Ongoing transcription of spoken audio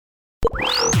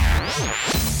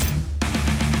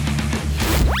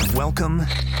Welcome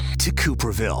to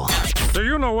Cooperville. Do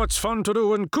you know what's fun to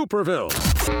do in Cooperville?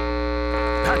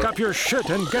 Pack up your shit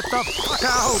and get the fuck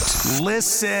out!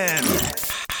 Listen.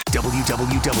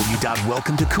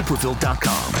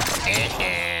 www.welcometocooperville.com.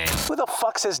 Who the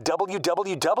fuck says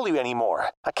www anymore?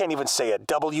 I can't even say it.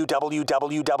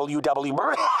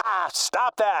 www.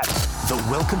 Stop that. The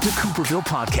Welcome to Cooperville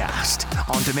podcast.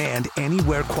 On demand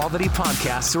anywhere quality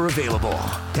podcasts are available.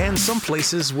 And some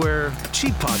places where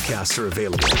cheap podcasts are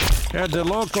available. And the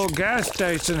local gas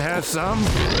station has some.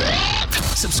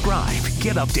 Subscribe,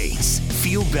 get updates,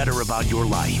 feel better about your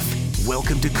life.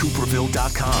 Welcome to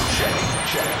Cooperville.com. Check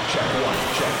one,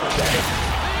 check.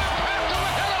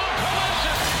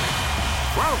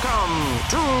 Welcome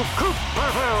to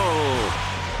Cooperville!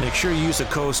 Make sure you use a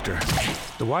coaster.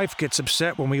 The wife gets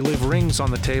upset when we leave rings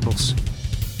on the tables.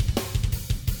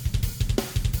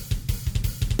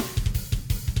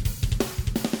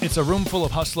 It's a room full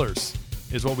of hustlers,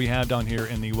 is what we have down here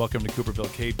in the Welcome to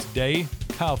Cooperville Cave today.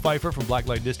 Kyle Pfeiffer from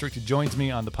Blacklight District joins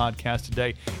me on the podcast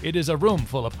today. It is a room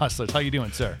full of hustlers. How you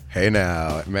doing, sir? Hey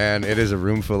now, man, it is a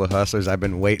room full of hustlers. I've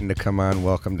been waiting to come on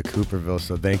Welcome to Cooperville,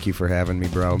 so thank you for having me,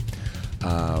 bro.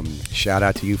 Shout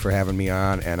out to you for having me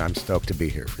on, and I'm stoked to be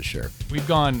here for sure. We've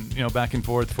gone, back and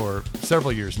forth for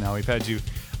several years now. We've had you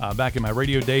back in my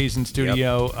radio days in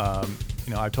studio. Yep.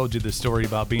 I've told you this story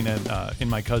about being in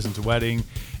my cousin's wedding,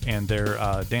 and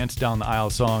their Dance Down the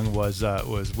Aisle song was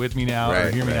With Me Now,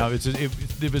 or Hear Me Now.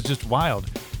 It was just wild,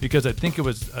 because I think it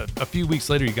was a few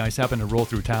weeks later you guys happened to roll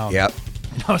through town. Yep.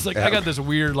 And I was like, I got this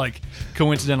weird,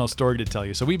 coincidental story to tell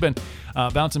you. So we've been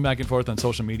bouncing back and forth on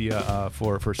social media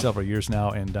for several years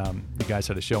now, and you guys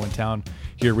had a show in town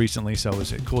here recently, so it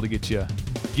was cool to get you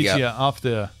off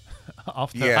the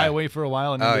highway for a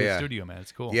while and into the studio, man.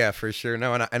 It's cool. Yeah, for sure.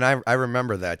 No, and I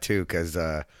remember that too, because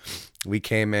we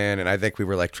came in and I think we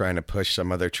were trying to push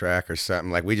some other track or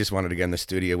something. We just wanted to get in the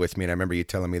studio with me, and I remember you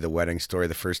telling me the wedding story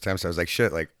the first time. So I was like,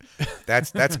 shit,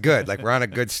 that's good. We're on a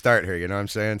good start here. You know what I'm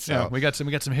saying? So yeah, we got some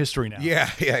history now.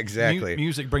 Yeah, exactly.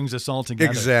 Music brings us all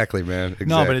together. Exactly, man. Exactly.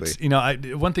 No, but it's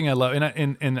one thing I love,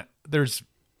 and there's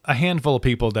a handful of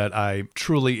people that I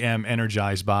truly am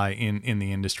energized by in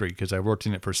the industry, because I worked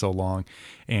in it for so long,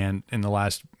 and in the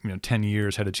last 10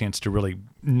 years had a chance to really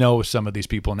know some of these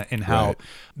people and how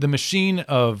the machine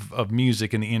of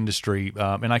music in the industry,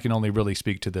 and I can only really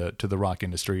speak to the rock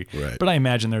industry, but I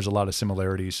imagine there's a lot of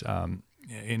similarities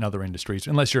in other industries.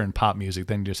 Unless you're in pop music,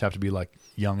 then you just have to be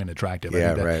young and attractive.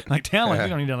 Yeah, right. Talent, you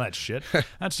don't need none of that shit.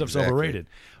 That stuff's overrated.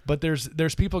 But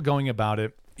there's people going about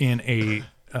it in a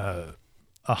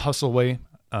hustle way.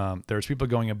 There's people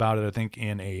going about it, I think,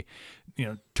 in a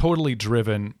totally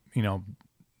driven,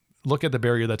 look at the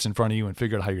barrier that's in front of you and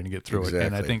figure out how you're going to get through it.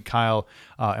 And I think Kyle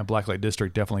and Blacklight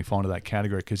District definitely fall into that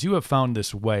category, because you have found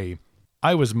this way.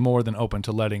 I was more than open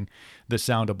to letting the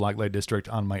sound of Blacklight District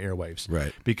on my airwaves,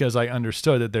 right? Because I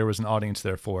understood that there was an audience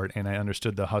there for it, and I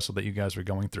understood the hustle that you guys were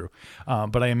going through.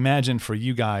 But I imagine for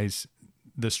you guys,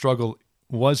 the struggle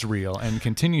was real and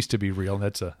continues to be real.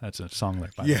 That's a song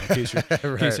lyric, by the way, in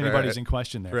case anybody's in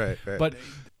question there. Right. But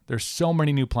there's so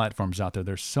many new platforms out there.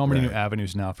 There's so many new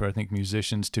avenues now for, I think,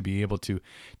 musicians to be able to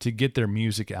get their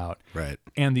music out. Right.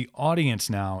 And the audience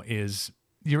now is,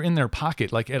 you're in their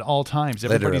pocket at all times.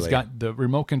 Everybody's got the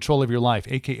remote control of your life,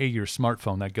 aka your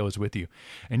smartphone, that goes with you.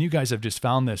 And you guys have just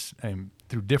found this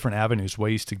through different avenues,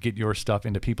 ways to get your stuff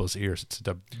into people's ears. It's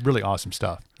really awesome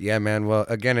stuff. Yeah, man. Well,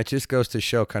 again, it just goes to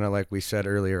show, kind of like we said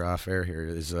earlier off air here,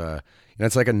 is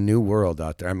it's like a new world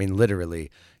out there. I mean, literally,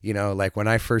 when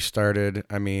I first started,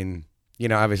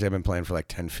 obviously I've been playing for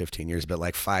 10, 15 years, but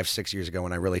 5-6 years ago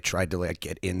when I really tried to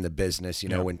get in the business,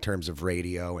 in terms of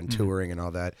radio and touring and all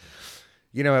that,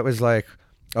 it was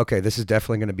okay, this is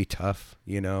definitely going to be tough,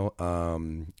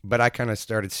 but I kind of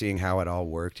started seeing how it all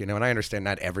worked, and I understand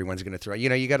not everyone's going to throw,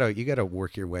 you gotta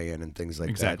work your way in and things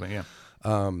like that. Exactly. Yeah.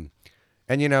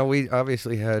 And we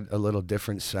obviously had a little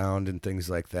different sound and things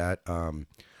like that.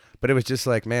 But it was just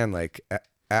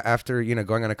after,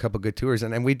 going on a couple good tours,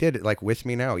 and we did it With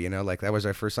Me Now, that was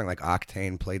our first song.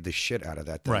 Octane played the shit out of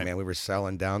that thing, man. We were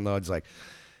selling downloads,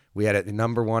 we had it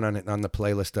number one on the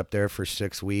playlist up there for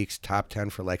 6 weeks, top 10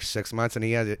 for 6 months, and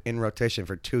he had it in rotation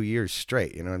for 2 years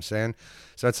straight. You know what I'm saying?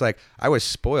 So it's I was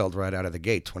spoiled right out of the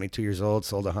gate. 22 years old,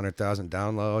 sold 100,000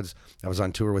 downloads. I was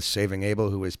on tour with Saving Abel,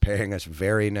 who was paying us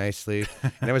very nicely.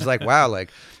 And it was wow, I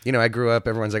grew up,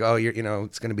 everyone's oh,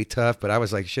 it's going to be tough. But I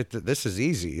was shit, this is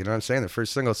easy. You know what I'm saying? The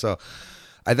first single. So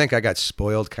I think I got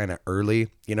spoiled kind of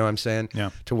early, you know what I'm saying? Yeah.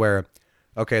 To where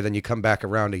Okay, then you come back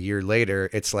around a year later,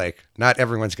 it's like not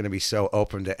everyone's going to be so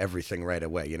open to everything right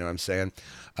away. You know what I'm saying?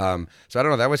 So I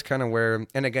don't know. That was kind of where,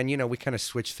 and again, you know, we kind of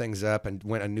switched things up and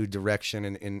went a new direction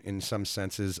in some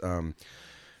senses.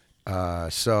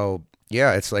 So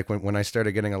yeah, it's like when I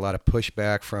started getting a lot of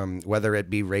pushback from whether it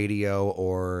be radio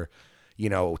or, you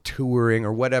know, touring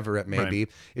or whatever it may be,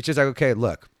 it's just like, okay,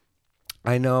 look,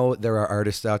 I know there are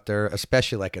artists out there,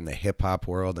 especially like in the hip hop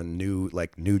world and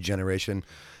new generation.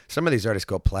 Some of these artists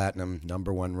go platinum,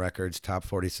 #1 records, top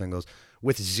 40 singles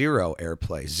with zero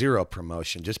airplay, zero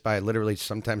promotion, just by literally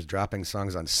sometimes dropping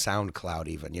songs on SoundCloud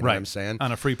even, you know what I'm saying?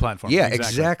 On a free platform. Yeah,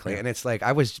 exactly. Yeah. And it's like,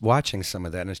 I was watching some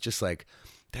of that and it's just like,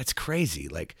 that's crazy.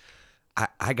 Like,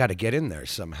 I got to get in there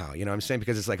somehow, you know what I'm saying?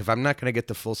 Because it's like, if I'm not going to get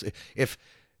the full, if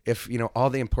you know, all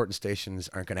the important stations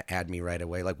aren't going to add me right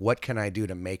away, like what can I do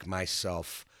to make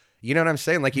myself, you know what I'm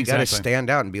saying? Like you got to stand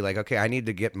out and be like, okay, I need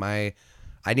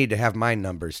to have my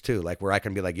numbers too, like where I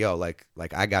can be like, yo, like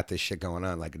I got this shit going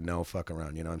on, like no fuck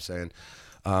around, you know what I'm saying?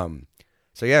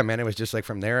 So yeah, man, it was just like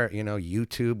from there, you know,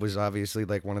 YouTube was obviously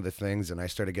like one of the things, and I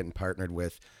started getting partnered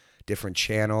with different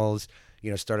channels. You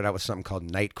know, started out with something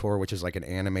called Nightcore, which is like an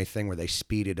anime thing where they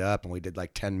speed it up, and we did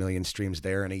like 10 million streams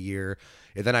there in a year.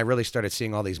 And then I really started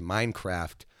seeing all these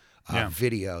Minecraft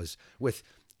videos with,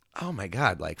 oh my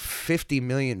God, like 50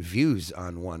 million views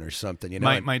on one or something. You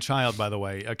know, my child, by the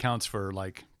way, accounts for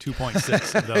like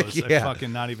 2.6 of those. Yeah.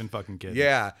 Fucking not even fucking kidding.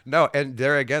 Yeah, no, and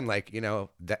there again, like, you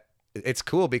know, that it's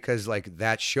cool because like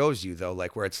that shows you though,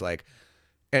 like where it's like,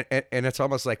 and it's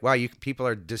almost like, wow, people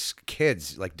are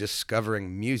kids like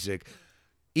discovering music,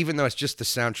 even though it's just the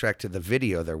soundtrack to the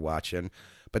video they're watching,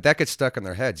 but that gets stuck in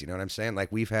their heads. You know what I'm saying?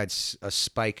 Like we've had a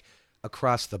spike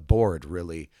across the board,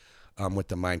 really, with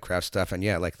the Minecraft stuff. And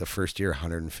yeah, like the first year,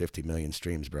 150 million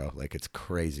streams, bro. Like it's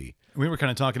crazy. We were kind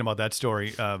of talking about that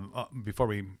story before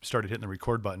we started hitting the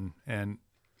record button, and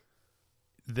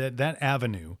that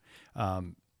avenue.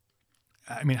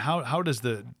 I mean, how does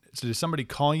does somebody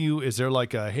call you? Is there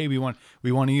like a, hey, we want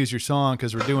to use your song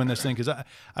because we're doing this thing? Because I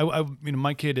you know,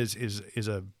 my kid is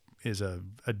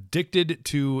addicted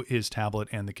to his tablet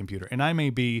and the computer, and I may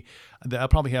be. I'll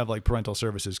probably have like parental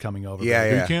services coming over. Yeah,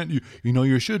 yeah. You can't. You know,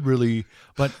 you should really.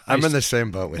 But I'm in the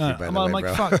same boat with you. By the way, I'm like,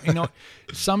 bro. fuck. You know,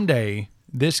 someday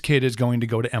this kid is going to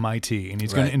go to MIT and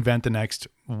he's going to invent the next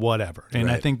whatever.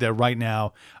 And I think that right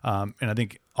now, and I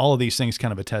think all of these things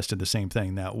kind of attest to the same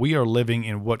thing, that we are living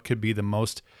in what could be the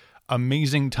most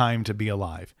amazing time to be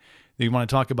alive. You want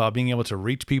to talk about being able to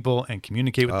reach people and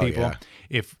communicate with people.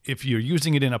 Yeah. If you're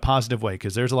using it in a positive way,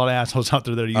 because there's a lot of assholes out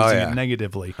there that are using it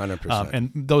negatively. 100%.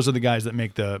 And those are the guys that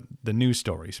make the news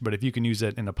stories. But if you can use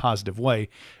it in a positive way,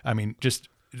 I mean, just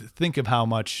think of how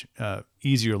much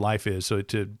easier life is. So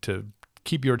to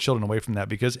keep your children away from that,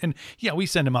 because, and yeah, we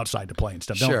send them outside to play and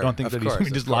stuff. Don't think that we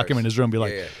just lock him in his room and be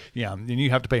like, yeah, and you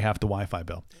have to pay half the Wi-Fi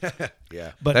bill.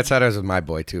 Yeah, but that's how it is with my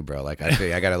boy too, bro. Like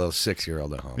I got a little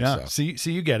 6-year-old at home. Yeah, so.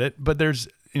 See, you get it. But there's,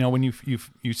 you know, when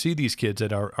you see these kids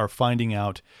that are finding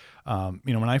out,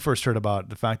 you know, when I first heard about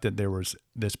the fact that there was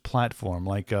this platform,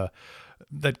 like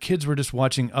that kids were just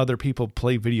watching other people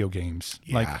play video games.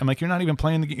 Yeah. Like, I'm like, you're not even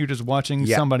playing the game, you're just watching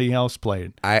somebody else play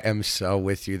it. I am so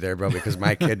with you there, bro, because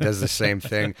my kid does the same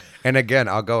thing. And again,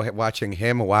 I'll go watching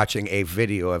a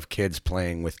video of kids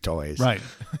playing with toys. Right.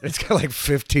 It's got like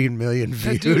 15 million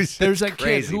views. Dude, there's that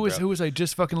crazy, kid who was I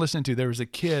just fucking listening to. There was a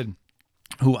kid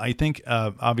who I think,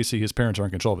 obviously his parents are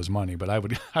in control of his money, but I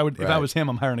would if I was him,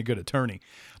 I'm hiring a good attorney.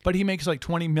 But he makes like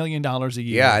 $20 million a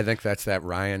year. Yeah, I think that's that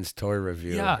Ryan's Toy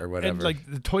Review or whatever. And like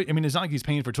the toy, I mean, it's not like he's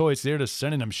paying for toys. They're just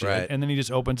sending him shit. And then he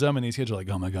just opens them and these kids are like,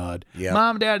 oh my God,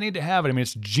 Mom, Dad, I need to have it. I mean,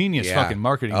 it's genius fucking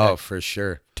marketing. Oh, for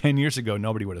sure. 10 years ago,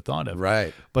 nobody would have thought of.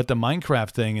 Right. But the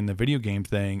Minecraft thing and the video game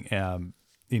thing,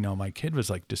 you know, my kid was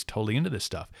like just totally into this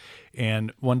stuff.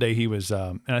 And one day he was,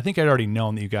 and I think I'd already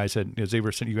known that you guys had, because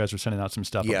you guys were sending out some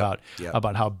stuff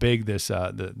about how big this,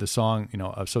 the song, you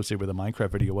know, associated with the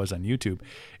Minecraft video was on YouTube.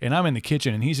 And I'm in the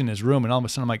kitchen and he's in his room and all of a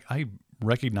sudden I'm like, I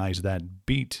recognize that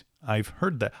beat. I've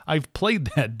heard that. I've played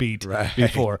that beat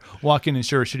before. Walk in and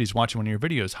sure as shit, he's watching one of your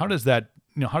videos. How does that,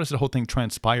 you know, how does the whole thing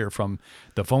transpire from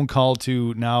the phone call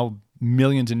to now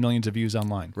millions and millions of views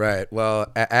online? Right. Well,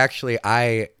 actually,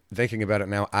 thinking about it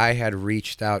now, I had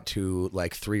reached out to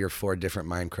like 3 or 4 different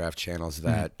Minecraft channels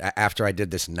that after I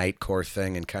did this Nightcore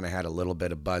thing and kind of had a little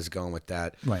bit of buzz going with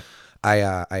that. Right.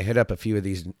 I hit up a few of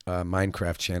these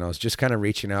Minecraft channels, just kind of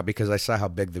reaching out because I saw how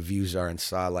big the views are and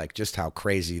saw like just how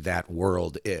crazy that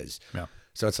world is. Yeah.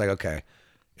 So it's like, okay,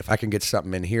 if I can get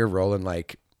something in here rolling,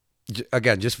 like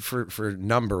again, just for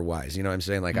number wise, you know what I'm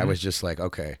saying? Like I was just like,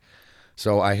 okay.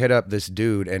 So I hit up this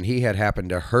dude and he had happened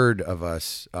to heard of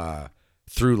us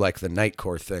through like the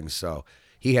Nightcore thing. So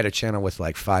he had a channel with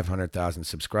like 500,000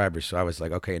 subscribers. So I was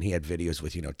like, okay. And he had videos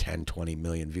with, 10, 20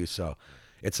 million views. So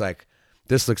it's like,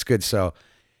 this looks good. So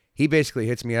he basically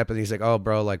hits me up and he's like, oh,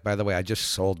 bro, like, by the way, I just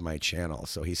sold my channel.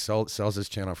 So he sells his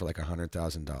channel for like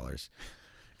 $100,000.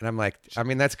 And I'm like, I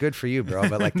mean, that's good for you, bro.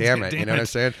 But like, damn it. You know what I'm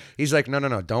saying? He's like, no,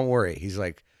 don't worry. He's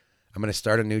like, I'm going to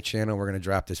start a new channel. We're going to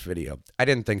drop this video. I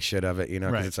didn't think shit of it,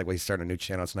 because Right. it's like, well, he's starting a new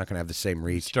channel. It's not going to have the same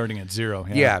reach. Starting at zero.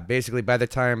 Yeah, basically, by the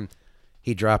time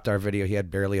he dropped our video, he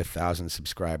had barely 1,000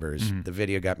 subscribers. Mm-hmm. The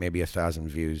video got maybe 1,000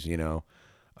 views, and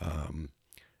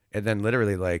then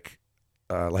literally like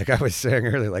I was saying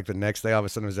earlier, like the next day, all of a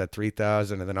sudden it was at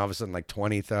 3,000, and then all of a sudden like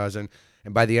 20,000,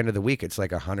 and by the end of the week, it's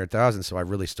like 100,000. So I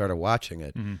really started watching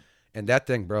it, and that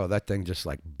thing just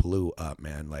like blew up,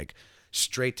 man. Like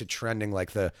straight to trending.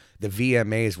 Like the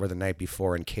VMAs were the night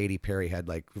before, and Katy Perry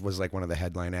was one of the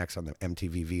headline acts on the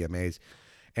MTV VMAs.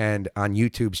 And on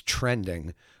YouTube's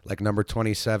trending, like number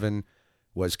 27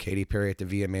 was Katy Perry at the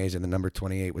VMAs, and the number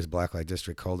 28 was Blacklight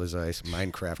District, Cold as Ice,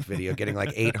 Minecraft video, getting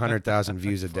like 800,000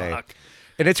 views a day. Fuck.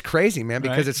 And it's crazy, man,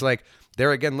 because Right. it's like,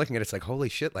 they're again looking at it, it's like, holy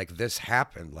shit, like this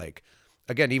happened. Like,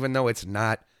 again, even though it's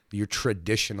not your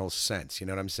traditional sense, you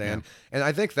know what I'm saying? Yeah. And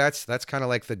I think that's kind of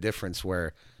like the difference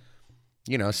where,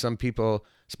 some people,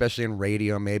 especially in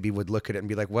radio, maybe would look at it and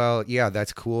be like, well, yeah,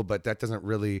 that's cool, but that doesn't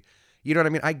really... You know what I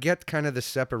mean? I get kind of the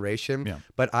separation,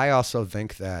 but I also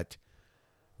think that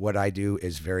what I do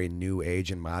is very new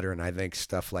age and modern. I think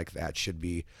stuff like that should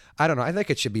be, I don't know, I think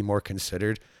it should be more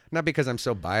considered. Not because I'm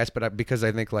so biased, but because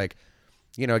I think like,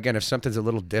 again, if something's a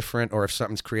little different or if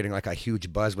something's creating like a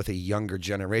huge buzz with a younger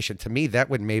generation, to me, that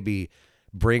would maybe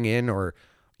bring in or,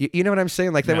 you know what I'm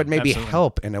saying? Like that would maybe absolutely.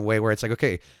 help in a way where it's like,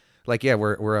 okay, like, yeah,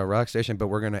 we're a rock station, but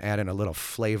we're going to add in a little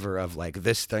flavor of like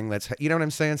this thing that's, you know what I'm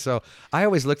saying? So I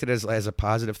always looked at it as a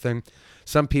positive thing.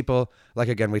 Some people, like,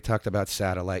 again, we talked about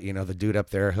Satellite, the dude up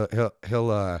there,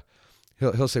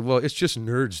 he'll say, well, it's just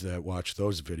nerds that watch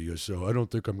those videos. So I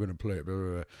don't think I'm going to play it. Blah,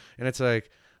 blah, blah. And it's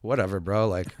like, whatever, bro.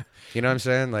 Like, you know what I'm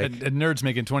saying? Like, A nerd's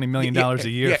making $20 million a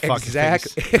year. Yeah, Fuck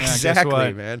exactly. face. Yeah, guess Exactly,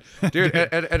 what? man. Dude,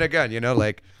 and again,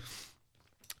 like,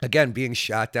 again, being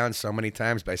shot down so many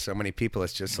times by so many people,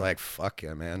 it's just like, fuck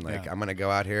yeah, man. Like, I'm going to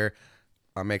go out here.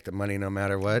 I'll make the money no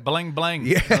matter what. Bling, bling.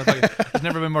 Yeah. There's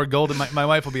never been more gold. My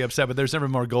wife will be upset, but there's never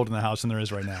more gold in the house than there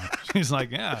is right now. She's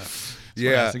like, yeah.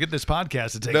 Yeah. So get this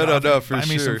podcast to take No, off and for buy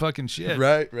sure. me some fucking shit.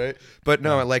 Right. But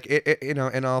no, like, in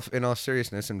all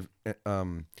seriousness, and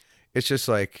it's just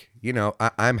like,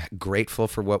 I'm grateful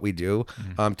for what we do,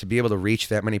 to be able to reach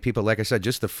that many people. Like I said,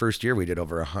 just the first year we did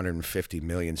over 150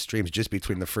 million streams just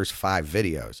between the first 5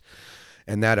 videos.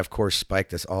 And that, of course,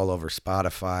 spiked us all over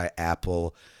Spotify,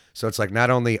 Apple. So it's like, not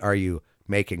only are you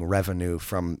making revenue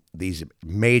from these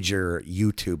major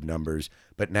YouTube numbers,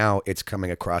 but now it's coming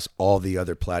across all the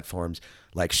other platforms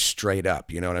like straight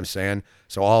up. You know what I'm saying?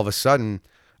 So all of a sudden,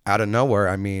 out of nowhere,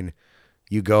 I mean,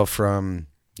 you go from,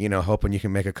 hoping you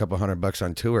can make a couple $100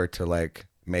 on tour to like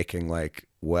making like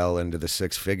well into the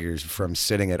 6 figures from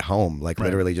sitting at home, like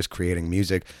literally just creating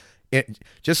music.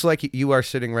 Just like you are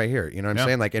sitting right here. You know what I'm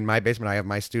saying? Like in my basement, I have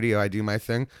my studio, I do my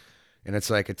thing. And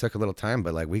it's like, it took a little time,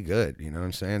 but like we good, you know what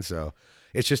I'm saying? So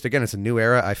it's just, again, it's a new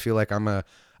era. I feel like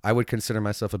I would consider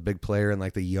myself a big player in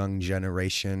like the young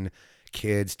generation,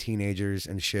 kids, teenagers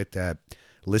and shit that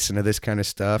listen to this kind of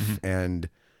stuff and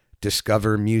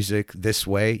discover music this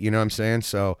way. You know what I'm saying?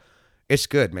 So it's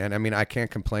good, man. I mean, I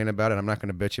can't complain about it. I'm not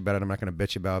going to bitch about it. I'm not going to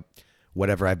bitch about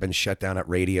whatever I've been shut down at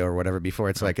radio or whatever before.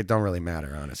 It's like, it don't really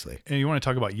matter, honestly. And you want to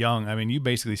talk about young? I mean, you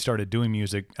basically started doing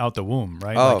music out the womb,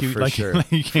 right? Oh, like you, for like, sure. Like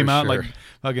you came For out sure. like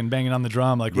fucking banging on the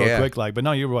drum, like real Yeah. quick, like. But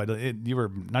no, you were what? You were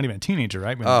not even a teenager,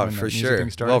 right? When Oh, the for music sure.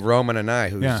 thing started? Well, Roman and I,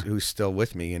 who's Yeah. who's still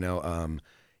with me,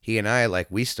 he and I, like,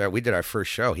 we did our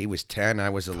first show. He was 10, I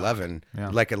was 11, Yeah.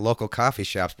 like at local coffee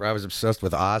shops, bro. I was obsessed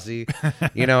with Ozzy.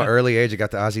 Early age, I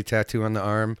got the Ozzy tattoo on the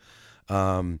arm.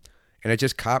 And it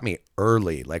just caught me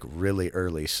early, like really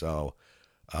early. So,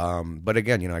 but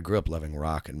again, I grew up loving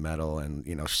rock and metal and,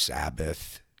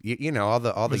 Sabbath, all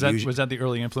the Was that the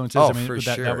early influences? Oh, I mean, for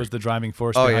that sure. was the driving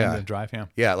force Oh, behind yeah. the drive. Yeah.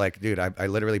 Yeah, like, dude, I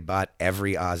literally bought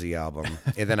every Ozzy album,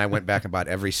 and then I went back and bought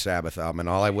every Sabbath album, and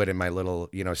all I would in my little,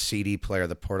 CD player,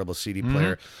 the portable CD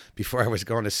player, before I was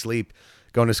going to school,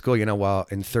 while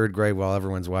in 3rd grade, while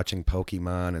everyone's watching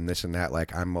Pokemon and this and that,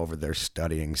 like, I'm over there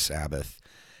studying Sabbath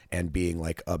and being,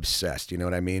 like, obsessed, you know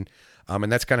what I mean? And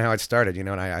that's kind of how it started, and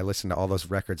I listened to all those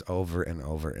records over and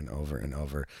over and over and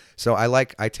over. So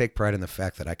I take pride in the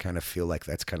fact that I kind of feel like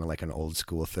that's kind of like an old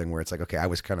school thing where it's like, okay, I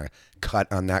was kind of cut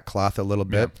on that cloth a little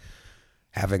bit,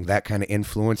 having that kind of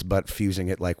influence, but fusing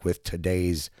it like with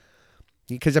today's,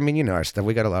 because I mean, our stuff,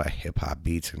 we got a lot of hip hop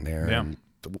beats in there. Yeah. And,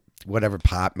 whatever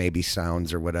pop maybe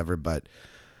sounds or whatever. But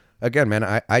again, man,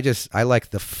 I like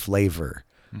the flavor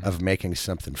of making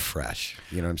something fresh.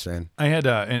 You know what I'm saying? I had,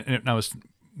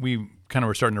 we kind of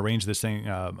were starting to arrange this thing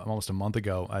almost a month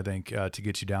ago, I think, to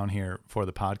get you down here for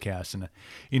the podcast. And,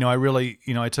 I really,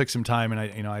 I took some time,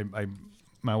 and I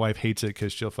my wife hates it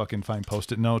because she'll fucking find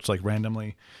Post-it notes like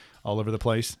randomly all over the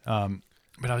place.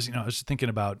 But I was just thinking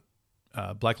about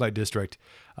Blacklight District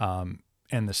and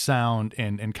the sound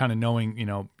and kind of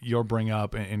knowing, your bring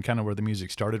up and kind of where the music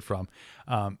started from.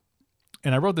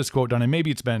 And I wrote this quote down, and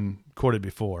maybe it's been quoted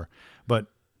before,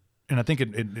 and I think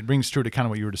it rings true to kind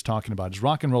of what you were just talking about, is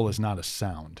rock and roll is not a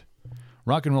sound.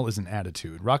 Rock and roll is an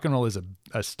attitude. Rock and roll is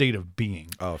a state of being.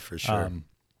 Oh, for sure.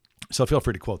 So feel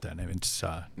free to quote that. I mean, it's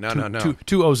no.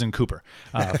 Two O's in Cooper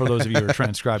for those of you who are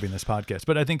transcribing this podcast.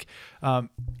 But I think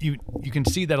you can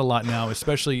see that a lot now,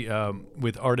 especially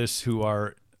with artists who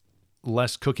are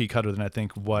less cookie cutter than I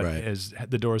think what is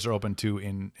the doors are open to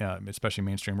in especially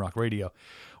mainstream rock radio,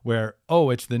 where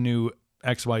it's the new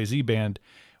XYZ band,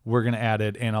 we're going to add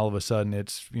it, and all of a sudden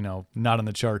it's not on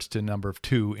the charts to number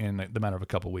 2 in the matter of a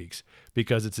couple weeks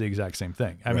because it's the exact same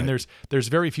thing. I mean, there's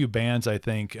very few bands, I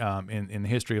think, in the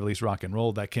history of at least rock and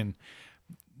roll that can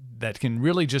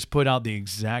really just put out the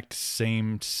exact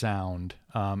same sound.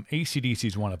 AC/DC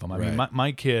is one of them. I mean,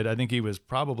 my kid, I think he was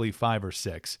probably 5 or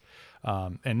 6.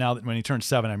 And now that when he turned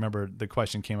 7, I remember the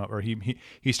question came up, or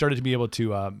he started to be able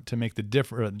to make the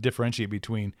differentiate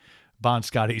between Bon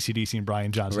Scott, AC/DC, and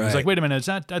Brian Johnson. He's like, wait a minute,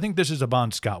 I think this is a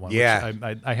Bon Scott one. Yeah.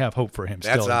 Which I have hope for him.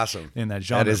 That's still awesome. In that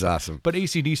genre. That is awesome. But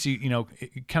AC/DC,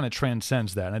 it kind of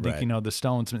transcends that. And I think, the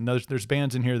Stones, and there's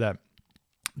bands in here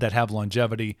that have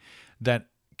longevity, that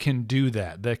can do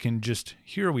that can just,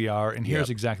 here we are, and here's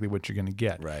exactly what you're going to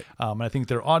get. Right. And I think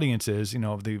their audiences,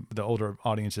 the older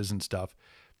audiences and stuff,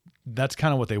 that's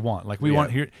kind of what they want. Like we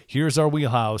want here's our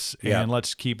wheelhouse, and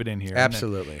let's keep it in here.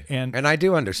 Absolutely. And I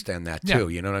do understand that too.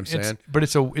 You know what I'm saying? But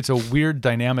it's a weird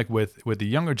dynamic with the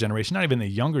younger generation. Not even the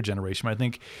younger generation. But I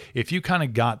think if you kind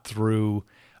of got through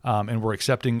and were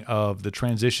accepting of the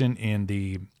transition in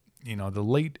the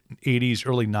late 80s,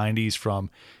 early 90s from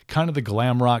kind of the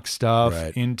glam rock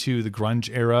stuff into the grunge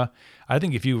era. I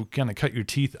think if you kind of cut your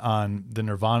teeth on the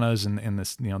Nirvanas and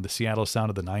this, the Seattle sound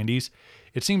of the 90s,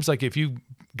 it seems like if you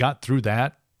got through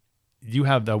that, you're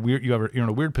in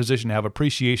a weird position to have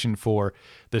appreciation for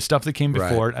the stuff that came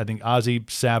before it. I think Ozzy,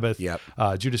 Sabbath,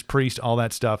 Judas Priest, all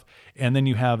that stuff. And then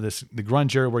you have the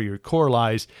grunge era where your core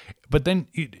lies, but then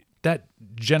that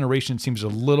generation seems a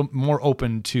little more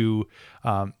open to,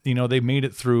 they made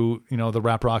it through, the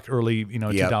rap rock early,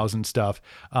 2000 stuff.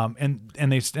 And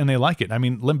they like it. I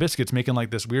mean, Limp Bizkit's making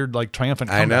like this weird, like triumphant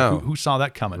comeback. I know. Who saw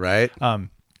that coming? Right.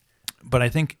 But I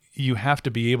think you have to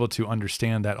be able to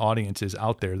understand that audience is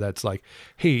out there. That's like,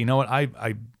 hey, you know what?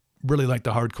 I really like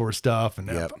the hardcore stuff and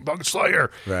Bug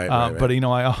Slayer. Right. But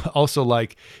I also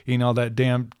like, that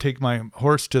damn Take My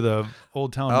Horse to the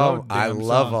Old Town Road. I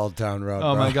love Old Town Road.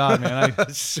 Oh my God,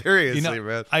 man. Seriously,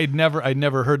 man. I'd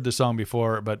never heard the song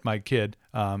before, but my kid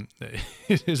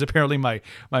is apparently my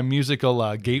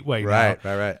musical gateway now.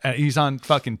 Right. He's on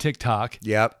fucking TikTok.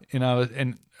 Yep.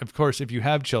 And of course, if you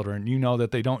have children, you know that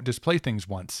they don't just play things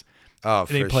once. Oh,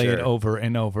 they play it over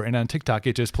and over, and on TikTok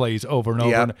it just plays over and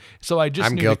over. Yep. So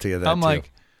I'm guilty of that. I'm too.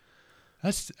 like,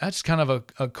 that's kind of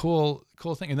a cool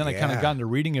thing. And then I kind of got into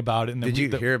reading about it. And did you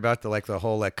hear about the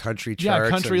whole country charts? Yeah,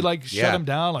 country shut them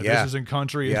down. Like this isn't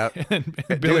country. Yeah. and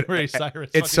Billy Ray Cyrus.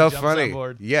 It's so funny.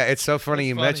 Yeah, it's so funny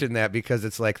you mentioned that because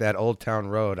it's like that Old Town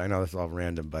Road. I know this is all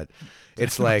random, but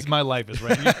it's like my life is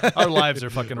random. Our lives are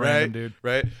fucking random, dude.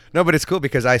 Right. No, but it's cool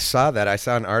because I saw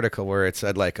an article where it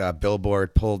said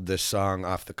Billboard pulled this song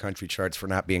off the country charts for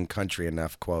not being country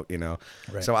enough, quote,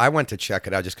 Right. So I went to check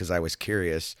it out just because I was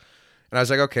curious. And I was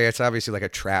like, okay, it's obviously like a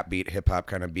trap beat, hip hop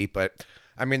kind of beat, but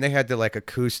I mean, they had the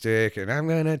acoustic and I'm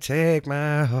going to take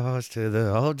my horse to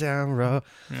the Old Town Road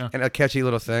and a catchy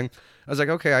little thing. I was like,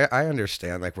 okay, I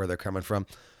understand where they're coming from.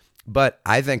 But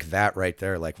I think that right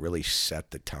there really set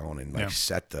the tone and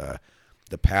set the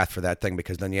path for that thing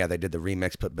because then they did the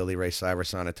remix, put Billy Ray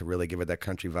Cyrus on it to really give it that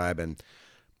country vibe, and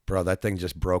bro, that thing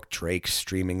just broke Drake's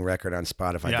streaming record on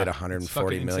Spotify. Did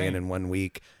 140 million in 1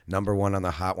 week, #1 on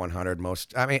the Hot 100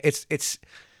 most. I mean, it's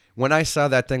when I saw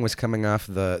that thing was coming off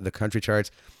the country charts,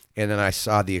 and then I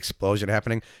saw the explosion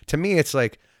happening. To me, it's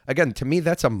like. Again, to me,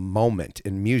 that's a moment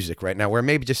in music right now where it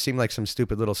maybe just seemed like some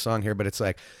stupid little song here, but it's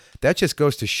like that just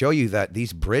goes to show you that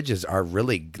these bridges are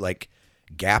really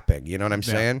gapping. You know what I'm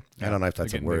saying? Yeah. I don't know if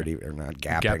that's a Getting word bigger. or not,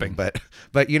 gapping.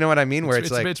 But you know what I mean? Where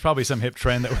it's like it's probably some hip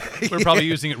trend that we're probably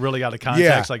using it really out of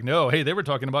context. Like, no, hey, they were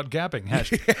talking about gapping.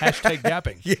 Hashtag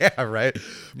gapping. Yeah, right.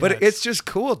 But it's just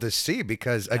cool to see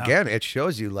because again, it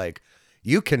shows you like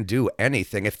you can do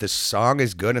anything if the song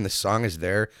is good and the song is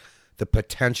there. The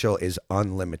potential is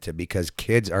unlimited because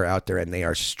kids are out there and they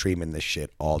are streaming this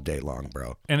shit all day long,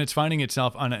 bro. And it's finding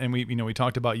itself on, and we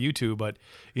talked about YouTube, but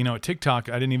TikTok,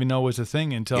 I didn't even know was a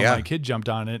thing until my kid jumped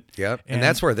on it. Yep. And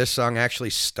that's where this song actually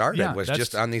started, was that's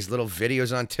just on these little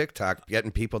videos on TikTok,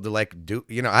 getting people to like do,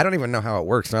 I don't even know how it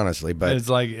works, honestly, but it's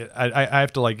like, I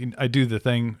have to like, I do the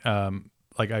thing,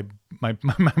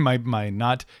 my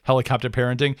not helicopter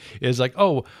parenting is like,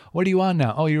 oh, what are you on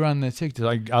now? Oh, you're on the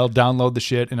TikTok. I'll download the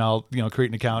shit and I'll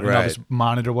create an account and I'll just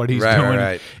monitor what he's doing.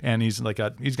 Right. And he's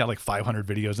got like 500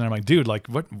 videos and I'm like, dude, like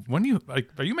when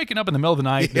are you making up in the middle of the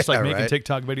night just like making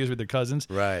TikTok videos with your cousins?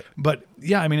 Right. But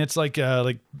yeah, I mean it's like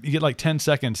you get like 10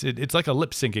 seconds. It's like a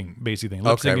lip syncing basically thing.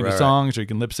 Lip syncing to songs, or you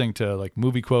can lip sync to like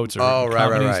movie quotes or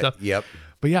comedy and stuff. Yep.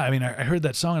 But yeah, I mean I heard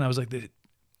that song and I was like,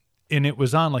 and it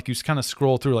was on like you kind of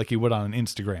scroll through like you would on an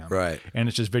Instagram. Right. And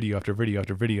it's just video after video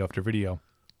after video after video.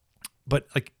 But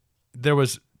like there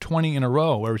was 20 in a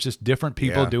row where it was just different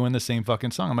people doing the same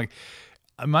fucking song. I'm like,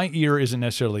 my ear isn't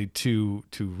necessarily to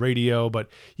radio, but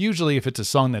usually if it's a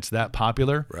song that's that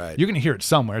popular, you're going to hear it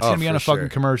somewhere. It's going to be on a fucking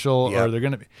commercial or they're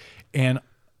going to be. And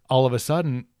all of a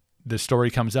sudden the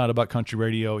story comes out about country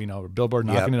radio, Billboard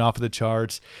knocking it off of the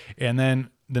charts. And then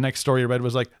the next story I read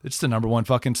was like, it's the number one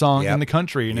fucking song in the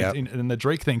country. And, and the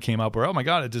Drake thing came up where, oh my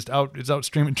God, it's out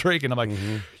streaming Drake. And I'm like,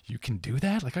 you can do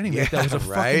that? Like, I didn't even think that was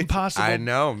fucking possible. I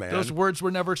know, man. Those words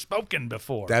were never spoken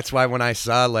before. That's why when I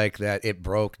saw like that, it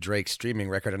broke Drake's streaming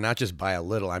record, and not just by a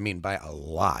little, I mean by a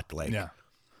lot. Like,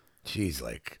 geez,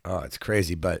 like, oh, it's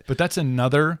crazy. But that's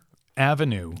another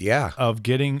avenue of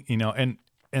getting,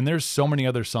 and there's so many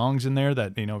other songs in there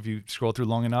that, if you scroll through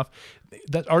long enough,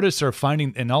 that artists are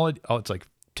finding, and it's like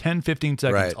 10, 15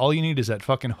 seconds. Right. All you need is that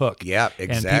fucking hook. Yeah,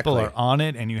 exactly. And people are on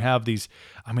it, and you have these,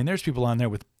 there's people on there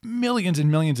with millions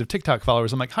and millions of TikTok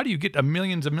followers. I'm like, how do you get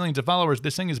millions and millions of followers?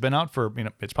 This thing has been out for,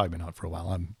 it's probably been out for a while.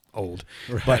 I'm old.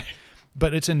 Right.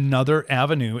 But it's another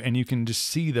avenue, and you can just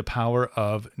see the power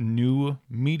of new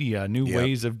media, new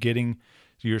ways of getting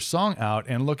your song out,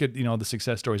 and look at the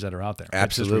success stories that are out there.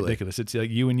 Absolutely. It's just ridiculous. It's like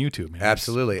you and YouTube, man.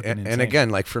 Absolutely. And again,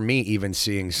 like for me, even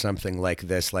seeing something like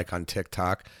this, like on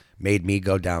TikTok, made me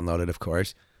go download it, of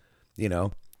course,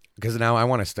 because now I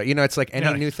want to start, it's like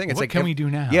any new thing. It's what like, can we do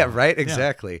now? Yeah, right.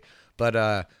 Exactly. Yeah.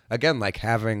 But again, like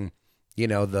having,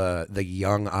 the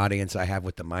young audience I have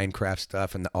with the Minecraft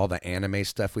stuff and all the anime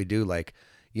stuff we do, like,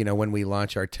 when we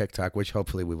launch our TikTok, which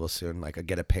hopefully we will soon, like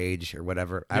get a page or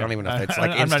whatever. I don't even know if it's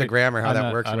like Instagram or how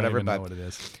that works or whatever. I don't even know what it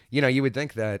is. You would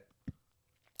think that,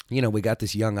 we got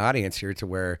this young audience here to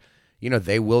where,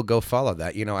 they will go follow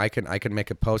that. I can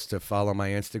make a post to follow my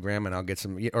Instagram and I'll get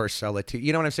some, or sell it to,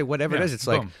 you know what I'm saying? Whatever it is. It's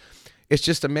like, it's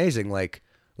just amazing. Like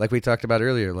we talked about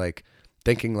earlier, like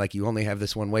thinking like you only have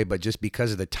this one way, but just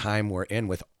because of the time we're in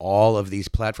with all of these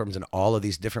platforms and all of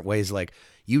these different ways, like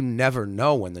you never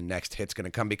know when the next hit's going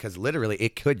to come, because literally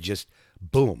it could just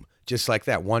boom, just like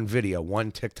that. One video,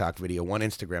 one TikTok video, one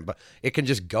Instagram, but it can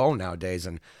just go nowadays.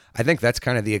 And I think that's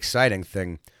kind of the exciting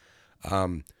thing.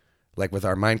 Like with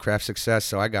our Minecraft success.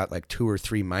 So I got like 2 or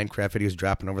 3 Minecraft videos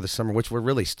dropping over the summer, which we're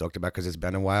really stoked about because it's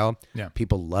been a while. Yeah.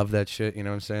 People love that shit. You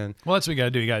know what I'm saying? Well, that's what you got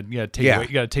to do. You got to take it away.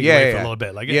 You got to take it away for a little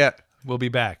bit. Like, we'll be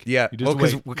back. Yeah.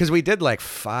 Because we did like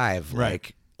 5,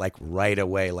 like right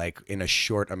away, like in a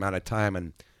short amount of time.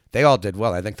 And they all did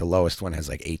well. I think the lowest one has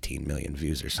like 18 million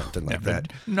views or something like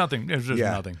that. Nothing. It was just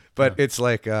nothing. But it's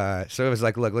like, so it was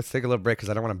like, look, let's take a little break because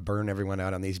I don't want to burn everyone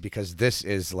out on these, because this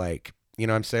is like, you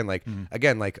know what I'm saying? Like,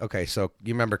 again, like, okay, so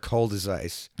you remember Cold as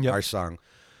Ice, our song.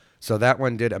 So that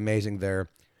one did amazing there.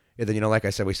 And then, like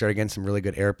I said, we started getting some really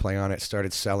good airplay on it,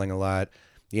 started selling a lot.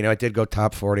 It did go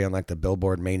top 40 on like the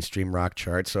Billboard mainstream rock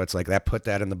chart. So it's like that put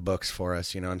that in the books for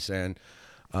us, you know what I'm saying?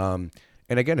 And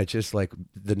again, it's just like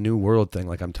the new world thing,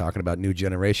 like I'm talking about, new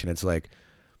generation. It's like,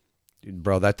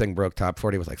 bro, that thing broke top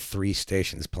 40 with like 3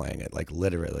 stations playing it, like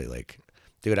literally, like,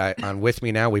 dude, on With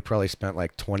Me Now, we probably spent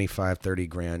like 25, 30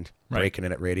 grand breaking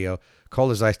it at radio.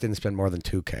 Cold as Ice didn't spend more than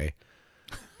 $2,000.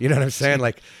 You know what I'm saying?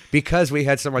 Like, because we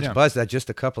had so much buzz that just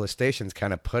a couple of stations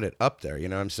kind of put it up there. You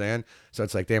know what I'm saying? So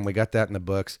it's like, damn, we got that in the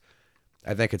books.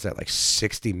 I think it's at like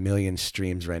 60 million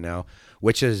streams right now,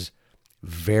 which is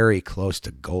very close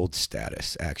to gold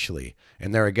status, actually.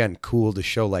 And they're, again, cool to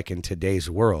show, like, in today's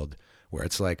world, where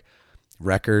it's like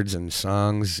records and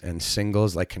songs and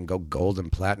singles like can go gold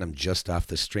and platinum just off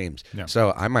the streams. Yeah.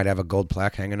 So I might have a gold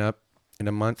plaque hanging up in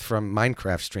a month from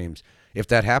Minecraft streams. If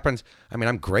that happens, I mean,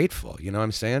 I'm grateful, you know what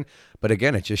I'm saying? But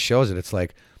again, it just shows that it's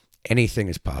like anything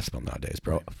is possible nowadays,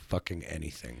 bro. Right. Fucking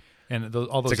anything. And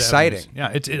all those it's exciting.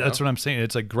 Avenues. Yeah, that's what I'm saying.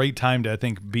 It's a great time to, I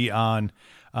think, be on,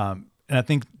 and I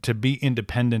think to be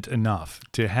independent enough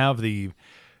to have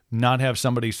not have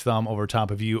somebody's thumb over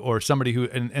top of you, or somebody who,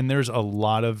 and there's a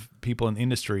lot of people in the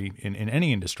industry, in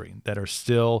any industry, that are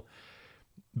still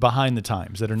behind the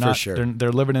times, that are not, they're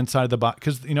living inside the box.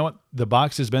 Because you know what? The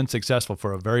box has been successful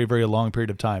for a very, very long period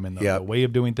of time. And the way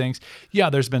of doing things,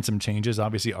 there's been some changes.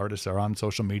 Obviously, artists are on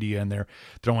social media and they're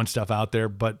throwing stuff out there.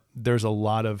 But there's a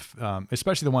lot of,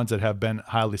 especially the ones that have been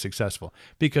highly successful,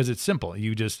 because it's simple.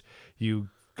 You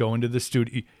go into the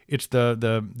studio. It's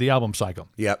the album cycle.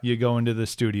 Yep. You go into the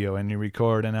studio and you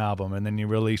record an album, and then you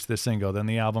release the single. Then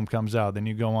the album comes out. Then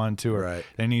you go on tour. Right.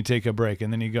 Then you take a break,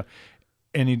 and then you go.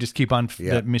 And you just keep on,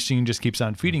 the machine just keeps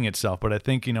on feeding itself. But I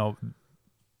think,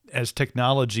 as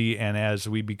technology and as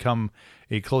we become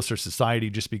a closer society,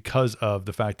 just because of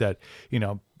the fact that,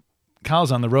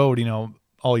 Kyle's on the road,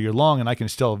 all year long, and I can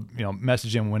still,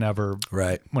 message him whenever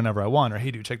I want, or,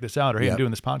 hey, dude, check this out, or, hey, I'm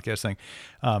doing this podcast thing.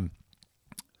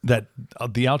 That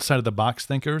the outside of the box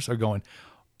thinkers are going,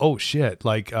 oh shit,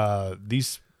 like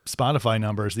these Spotify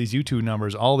numbers, these YouTube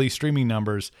numbers, all these streaming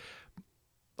numbers,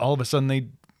 all of a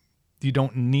sudden you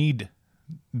don't need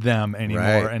them anymore.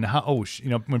 Right. And how,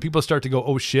 when people start to go,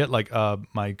 oh shit, like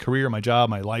my career, my job,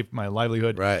 my life, my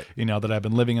livelihood, right. That I've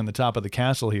been living on the top of the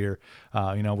castle here,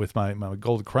 with my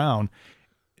gold crown.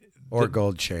 Or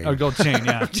gold chain. Or gold chain,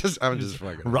 yeah. I'm just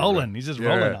fucking rolling. He's just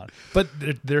rolling on. But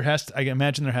I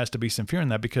imagine there has to be some fear in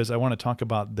that, because I want to talk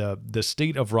about the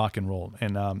state of rock and roll.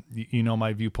 And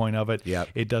my viewpoint of it. Yep.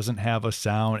 It doesn't have a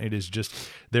sound. It is just,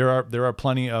 there are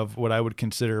plenty of what I would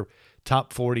consider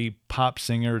top 40 pop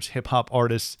singers, hip hop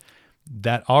artists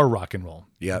that are rock and roll.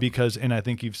 Yeah. Because, and I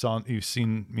think you've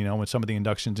seen, with some of the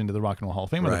inductions into the Rock and Roll Hall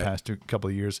of Fame in the past couple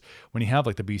of years, when you have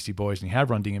like the Beastie Boys and you have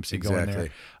Run DMC going there,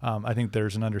 I think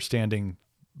there's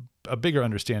a bigger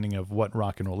understanding of what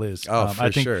rock and roll is. Oh,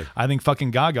 for sure. I think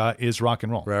fucking Gaga is rock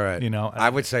and roll. Right. I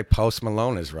would say Post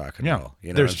Malone is rock and roll.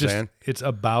 You know what I'm saying? It's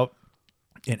about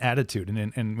an attitude.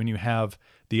 And when you have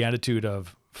the attitude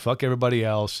of fuck everybody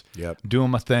else,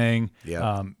 doing my thing,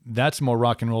 that's more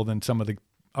rock and roll than some of the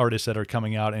artists that are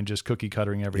coming out and just cookie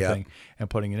cuttering everything and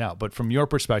putting it out. But from your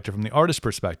perspective, from the artist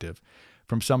perspective,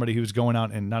 from somebody who's going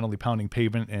out and not only pounding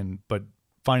pavement but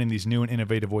finding these new and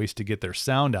innovative ways to get their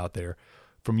sound out there,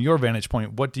 from your vantage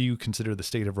point, what do you consider the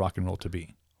state of rock and roll to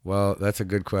be? Well, that's a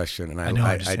good question. And I know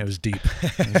it was deep.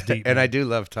 It was deep. And I do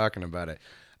love talking about it.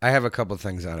 I have a couple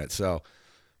things on it. So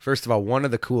first of all, one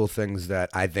of the cool things that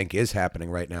I think is happening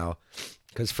right now,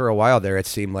 because for a while there, it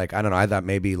seemed like, I don't know, I thought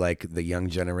maybe like the young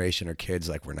generation or kids,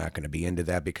 like, we're not going to be into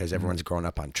that because everyone's grown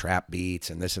up on trap beats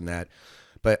and this and that.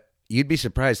 But you'd be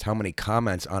surprised how many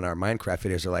comments on our Minecraft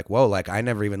videos are like, whoa, like, I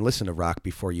never even listened to rock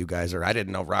before you guys, or I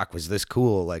didn't know rock was this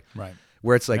cool. Like,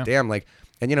 where it's like, damn, like,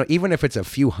 and even if it's a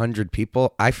few hundred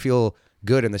people, I feel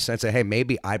good in the sense that, hey,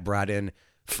 maybe I brought in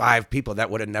 5 people that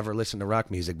would have never listened to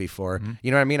rock music before.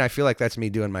 You know what I mean? I feel like that's me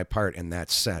doing my part in that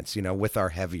sense, with our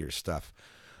heavier stuff.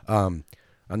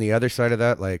 On the other side of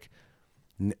that, like,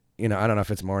 I don't know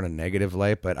if it's more in a negative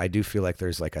light, but I do feel like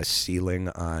there's like a ceiling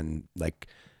on like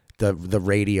the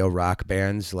radio rock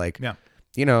bands. Like,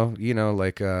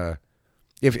 like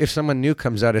if someone new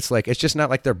comes out, it's like, it's just not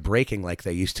like they're breaking like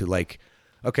they used to. Like,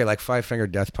 okay, like Five Finger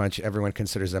Death Punch, everyone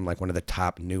considers them like one of the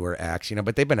top newer acts,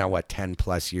 but they've been out, 10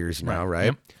 plus years now,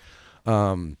 right?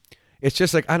 It's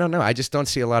just like, I don't know. I just don't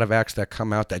see a lot of acts that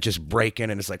come out that just break in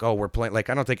and it's like, oh, we're playing.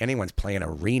 Like, I don't think anyone's playing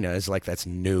arenas. Like, that's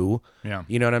new. Yeah.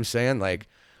 You know what I'm saying? Like,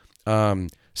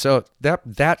 so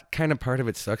that kind of part of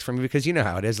it sucks for me, because you know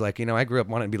how it is. Like, I grew up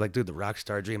wanting to be like, dude, the rock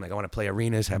star dream. Like, I want to play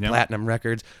arenas, have platinum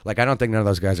records. Like, I don't think none of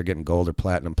those guys are getting gold or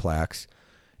platinum plaques.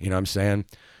 You know what I'm saying?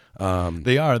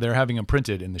 They're having them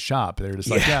printed in the shop. They're just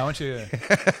like, I want you to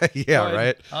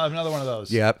right. I'll have another one of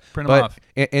those. Yep. Print them off.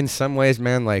 In some ways,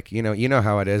 man, like, you know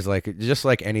how it is, like, just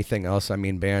like anything else. I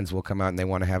mean, bands will come out and they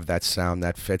want to have that sound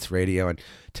that fits radio. And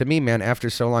to me, man, after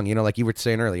so long, like you were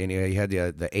saying earlier, you had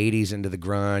the 80s into the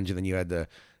grunge, and then you had the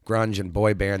grunge and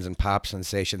boy bands and pop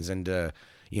sensations into,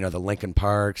 the Linkin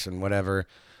Parks and whatever.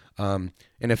 And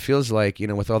it feels like,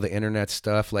 with all the internet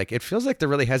stuff, like, it feels like there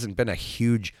really hasn't been a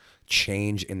huge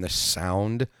change in the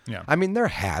sound. Yeah. I mean, there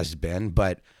has been,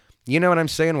 but you know what I'm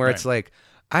saying? Where it's like,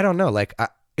 I don't know, like,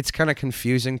 it's kind of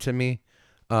confusing to me.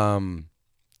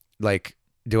 Like,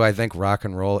 do I think rock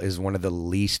and roll is one of the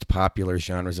least popular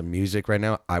genres of music right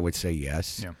now? I would say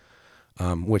yes.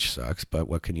 Yeah. Which sucks, but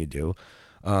what can you do?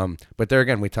 But there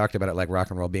again, we talked about it like rock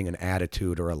and roll being an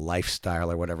attitude or a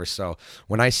lifestyle or whatever. So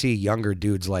when I see younger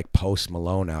dudes like Post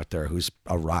Malone out there, who's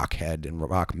a rock head and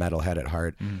rock metal head at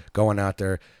heart, going out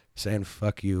there saying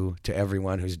fuck you to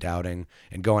everyone who's doubting,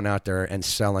 and going out there and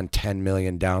selling 10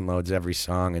 million downloads every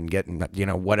song and getting, you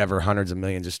know, whatever hundreds of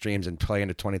millions of streams and playing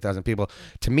to 20,000 people.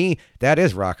 To me, that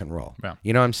is rock and roll. Yeah.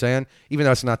 You know what I'm saying? Even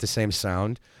though it's not the same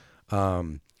sound.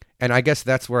 And I guess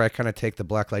that's where I kind of take the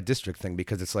Blacklight District thing,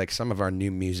 because it's like some of our new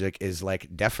music is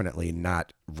like definitely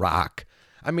not rock.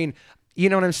 I mean, you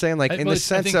know what I'm saying? Like in the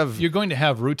sense of you're going to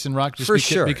have roots in rock, just for because,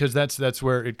 sure, because that's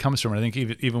where it comes from. And I think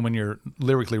even when you're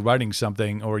lyrically writing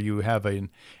something, or you have an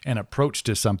approach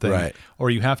to something, right, or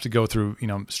you have to go through, you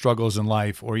know, struggles in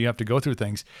life, or you have to go through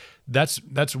things. That's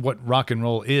what rock and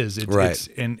roll is. It's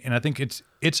and I think it's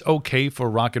okay for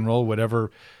rock and roll,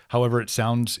 however it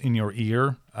sounds in your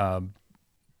ear,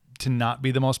 to not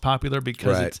be the most popular,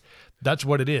 because that's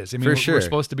what it is. I mean, we're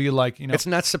supposed to be like, you know, it's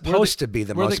not supposed to be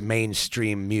the most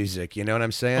mainstream music. You know what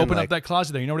I'm saying? Open up that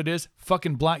closet there. You know what it is?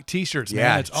 Fucking black t-shirts,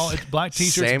 man. It's black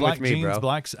t-shirts, Same black with me, jeans, bro.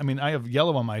 blacks. I mean, I have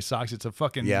yellow on my socks. It's a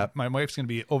fucking, my wife's going to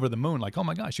be over the moon. Like, oh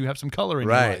my gosh, you have some color in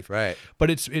your life. Right. But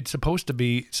it's supposed to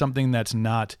be something that's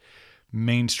not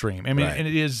mainstream. I mean, and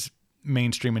it is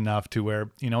mainstream enough to where,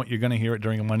 you know, you're going to hear it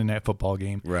during a Monday Night Football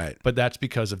game, right? But that's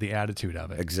because of the attitude of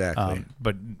it. Exactly.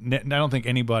 But I don't think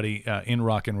anybody in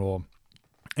rock and roll,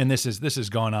 and this has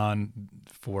gone on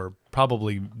for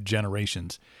probably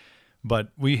generations, but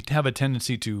we have a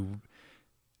tendency to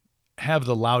have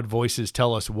the loud voices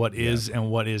tell us what is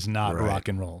and what is not rock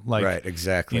and roll. Like,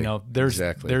 exactly. You know, there's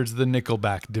the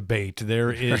Nickelback debate.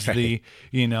 There is the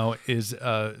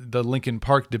Linkin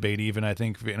Park debate. Even I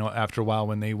think, you know, after a while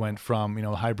when they went from, you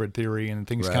know, Hybrid Theory and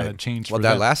things kind of changed. Well, for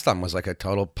that them. last time was like a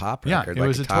total pop record, it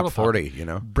was like a top total 40. Pop. You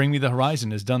know, Bring Me the Horizon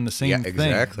has done the same thing.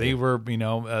 Exactly. They were, you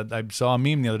know, I saw a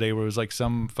meme the other day where it was like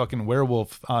some fucking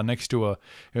werewolf next to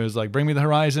it was like Bring Me the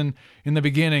Horizon in the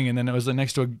beginning, and then it was like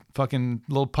next to a fucking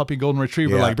little puppy golden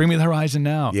retriever, like Bring Me the Horizon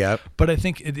now. Yep. But I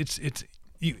think it's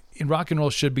in rock and roll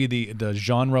should be the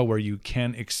genre where you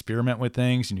can experiment with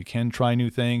things and you can try new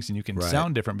things and you can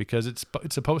sound different, because it's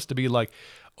supposed to be like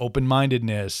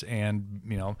open-mindedness and,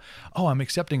 you know, oh, I'm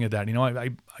accepting of that. You know,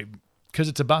 I because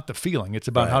it's about the feeling. It's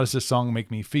about how does this song make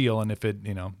me feel, and if it,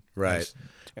 you know,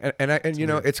 and you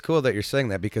know, it's cool that you're saying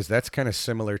that, because that's kind of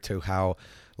similar to how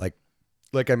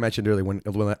like I mentioned earlier,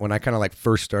 when I kind of like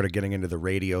first started getting into the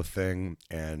radio thing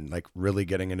and like really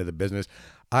getting into the business,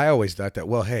 I always thought that,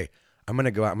 well, hey, I'm going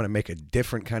to go out, I'm going to make a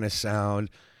different kind of sound,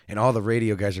 and all the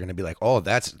radio guys are going to be like, oh,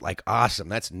 that's like awesome,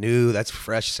 that's new, that's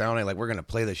fresh sounding, like we're going to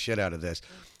play the shit out of this.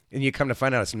 And you come to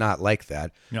find out it's not like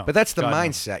that. No, but that's the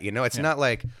mindset, you know. It's not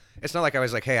like I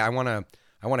was like, hey, I want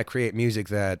to create music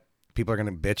that people are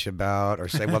going to bitch about or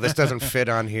say, well, this doesn't fit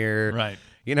on here. Right.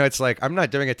 You know, it's like, I'm not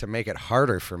doing it to make it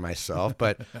harder for myself,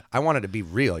 but I want it to be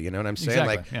real. You know what I'm saying?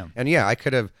 Exactly, I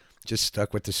could have just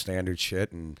stuck with the standard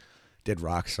shit and did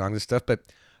rock songs and stuff, but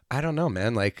I don't know,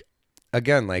 man. Like,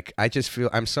 again, like I just feel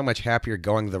I'm so much happier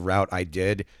going the route I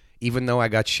did, even though I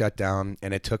got shut down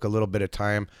and it took a little bit of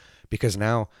time, because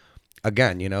now,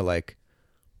 again, you know, like,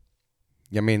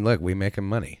 I mean, look, we making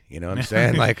money, you know what I'm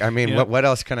saying? Like, I mean, what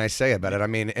else can I say about it? I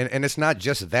mean, and it's not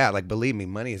just that, like, believe me,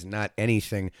 money is not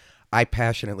anything. I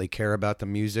passionately care about the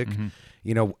music. Mm-hmm.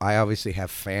 You know, I obviously have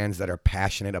fans that are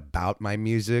passionate about my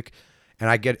music, and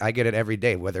I get it every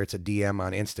day, whether it's a DM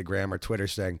on Instagram or Twitter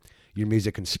saying, your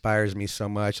music inspires me so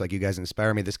much, like you guys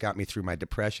inspire me, this got me through my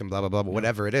depression, blah, blah, blah, blah,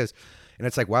 whatever it is. And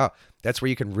it's like, wow, that's where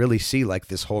you can really see like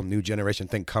this whole new generation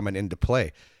thing coming into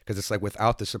play, because it's like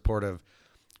without the support of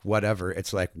whatever,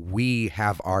 it's like we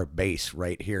have our base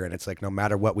right here, and it's like no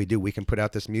matter what we do, we can put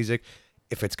out this music.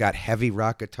 If it's got heavy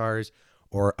rock guitars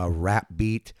or a rap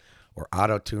beat or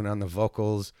auto-tune on the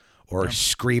vocals or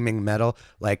screaming metal,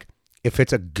 like if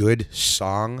it's a good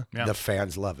song, the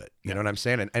fans love it. You know what I'm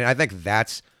saying? And I think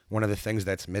that's one of the things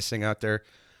that's missing out there,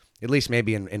 at least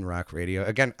maybe in rock radio.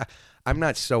 Again, I'm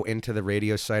not so into the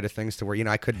radio side of things to where, you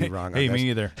know, I could be wrong on this. Me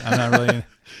either. I'm not really.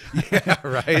 Yeah,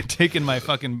 right. I'm taking my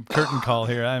fucking curtain call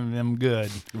here. I'm good.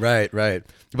 Right.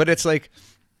 But it's like,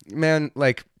 man,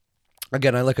 like,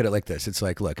 again, I look at it like this. It's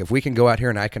like, look, if we can go out here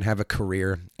and I can have a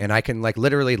career and I can like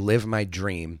literally live my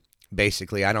dream,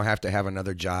 basically, I don't have to have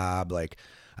another job. Like,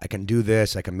 I can do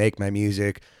this. I can make my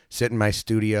music, sit in my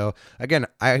studio. Again,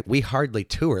 we hardly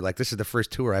tour. Like, this is the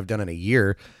first tour I've done in a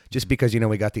year, just because, you know,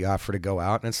 we got the offer to go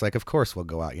out, and it's like, of course we'll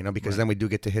go out, you know, because then we do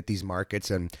get to hit these markets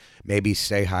and maybe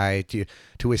say hi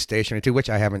to a station or two,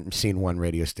 which I haven't seen one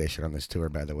radio station on this tour,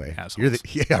 by the way. Assholes.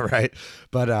 Yeah, right.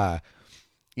 But,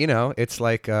 you know, it's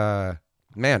like,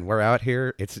 man, we're out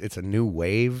here. It's a new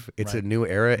wave. It's a new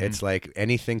era. It's like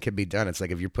anything can be done. It's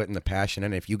like if you're putting the passion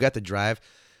in, if you got the drive,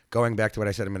 going back to what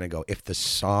I said a minute ago, if the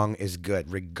song is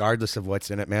good, regardless of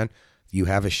what's in it, man, you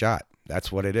have a shot.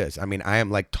 That's what it is. I mean, I am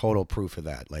like total proof of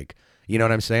that. Like, you know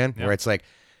what I'm saying? Where it's like,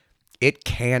 it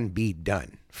can be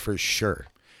done for sure.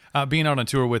 Being out on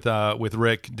tour with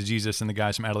Rick DeJesus and the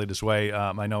guys from Adelaide This Way,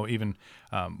 I know even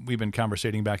we've been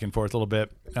conversating back and forth a little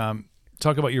bit.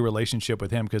 Talk about your relationship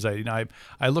with him, because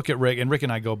I look at Rick, and Rick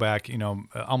and I go back,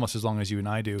 almost as long as you and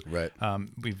I do. Right.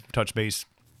 We've touched base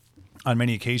on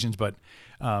many occasions, but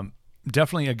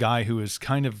definitely a guy who has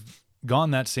kind of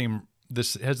gone has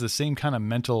the same kind of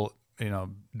mental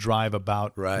drive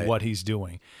about what he's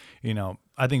doing.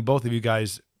 I think both of you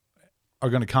guys are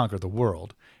going to conquer the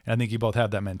world. And I think you both have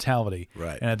that mentality.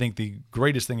 Right. And I think the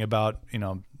greatest thing about,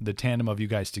 the tandem of you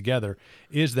guys together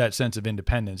is that sense of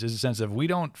independence, is a sense of we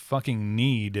don't fucking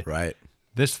need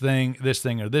this thing,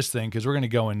 or this thing, because we're going to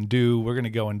go and do, we're going to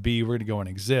go and be, we're going to go and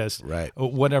exist. Right.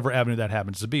 Whatever avenue that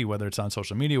happens to be, whether it's on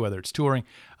social media, whether it's touring.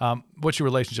 What's your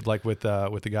relationship like with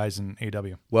the guys in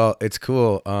AW? Well, it's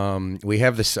cool. We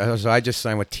have this, so I just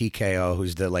signed with TKO,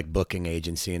 who's the like booking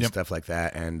agency and stuff like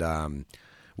that. And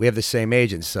we have the same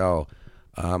agent. So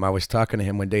I was talking to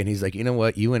him one day, and he's like, you know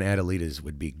what? You and Adelita's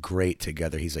would be great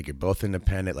together. He's like, you're both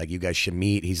independent. Like, you guys should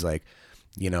meet. He's like,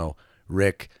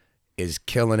 Rick is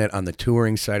killing it on the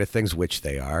touring side of things, which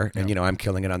they are. And, I'm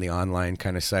killing it on the online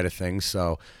kind of side of things.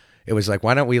 So it was like,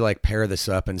 why don't we like pair this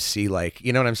up and see, like,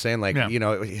 you know what I'm saying? Like,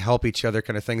 help each other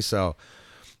kind of thing. So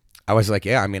I was like,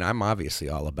 yeah, I mean, I'm obviously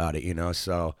all about it,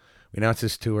 So we announced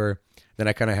this tour. Then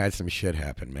I kind of had some shit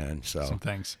happen, man. So some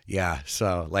things. Yeah.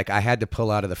 So like I had to pull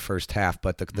out of the first half,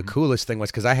 but the coolest thing was,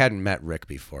 because I hadn't met Rick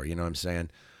before, you know what I'm saying?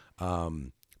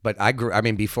 But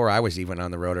before I was even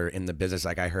on the road or in the business,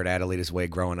 like I heard Adelita's Way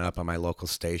growing up on my local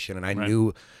station, and I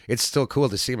knew it's still cool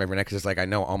to see him every night, because it's like I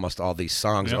know almost all these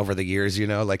songs over the years,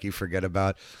 like you forget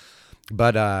about.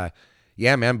 But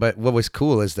yeah, man. But what was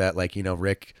cool is that like,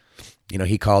 Rick,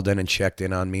 he called in and checked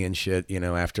in on me and shit,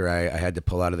 after I had to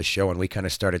pull out of the show, and we kind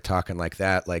of started talking like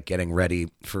that, like getting ready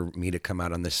for me to come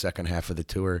out on the second half of the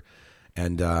tour,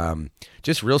 and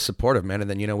just real supportive, man. And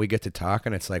then, we get to talk,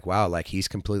 and it's like, wow, like he's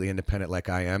completely independent like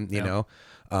I am, you know?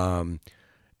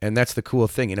 And that's the cool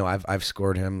thing, I've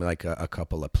scored him like a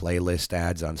couple of playlist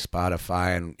ads on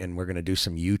Spotify, and we're going to do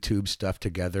some YouTube stuff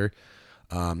together.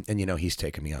 And, he's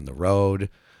taking me on the road.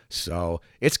 So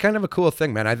it's kind of a cool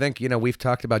thing, man. I think, we've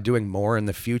talked about doing more in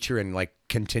the future and like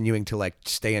continuing to like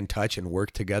stay in touch and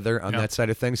work together on that side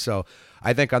of things. So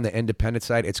I think on the independent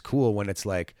side, it's cool when it's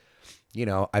like,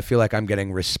 I feel like I'm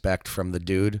getting respect from the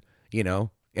dude, in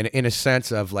a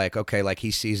sense of like, okay, like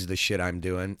he sees the shit I'm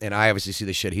doing, and I obviously see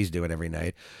the shit he's doing every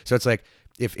night. So it's like,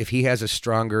 if he has a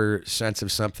stronger sense of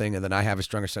something and then I have a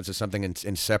stronger sense of something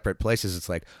in separate places, it's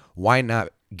like, why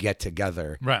not get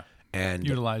together? Right. And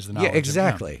utilize the knowledge. Yeah,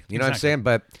 exactly. You know what I'm saying?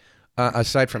 But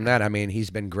aside from that, I mean, he's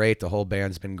been great. The whole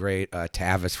band's been great.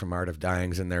 Tavis from Art of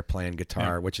Dying's in there playing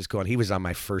guitar, which is cool. And he was on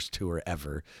my first tour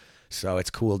ever. So it's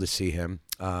cool to see him.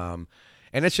 And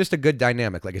it's just a good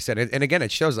dynamic, like I said. And again,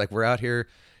 it shows like we're out here,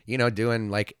 doing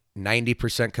like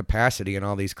 90% capacity in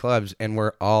all these clubs, and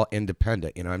we're all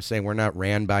independent. I'm saying? We're not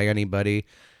ran by anybody.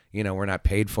 We're not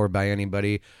paid for by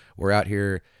anybody. We're out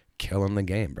here killing the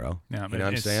game, bro. Yeah, you know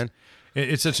what I'm saying?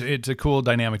 It's a cool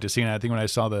dynamic to see, and I think when I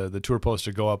saw the tour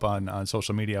poster go up on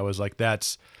social media, I was like,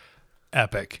 that's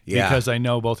epic. Yeah. Because I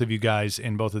know both of you guys,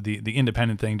 and both of the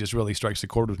independent thing just really strikes a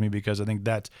chord with me, because I think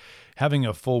that's having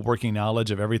a full working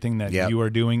knowledge of everything that you are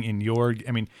doing in your,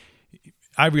 I mean,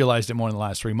 I realized it more in the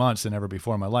last 3 months than ever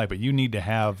before in my life, but you need to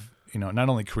have, not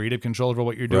only creative control over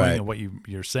what you're doing and what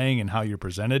you're saying and how you're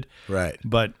presented,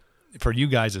 but for you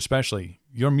guys especially,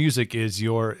 your music is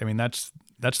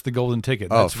that's the golden ticket.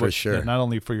 That's for sure. Not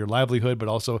only for your livelihood, but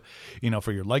also,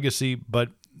 for your legacy. But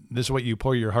this is what you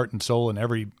pour your heart and soul and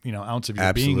every, ounce of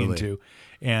your being into.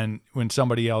 And when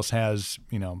somebody else has,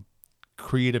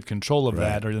 creative control of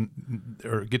that,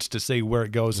 or gets to say where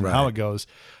it goes and how it goes,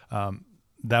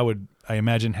 that would, I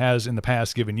imagine, has in the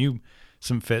past given you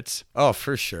some fits. Oh,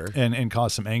 for sure. And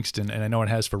caused some angst. And I know it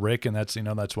has for Rick, and that's,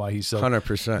 that's why he's so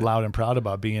 100% loud and proud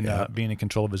about being in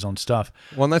control of his own stuff.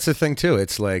 Well, and that's the thing too.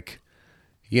 It's like,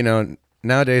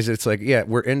 nowadays it's like,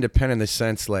 we're independent in the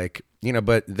sense like,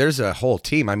 but there's a whole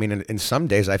team. I mean, in some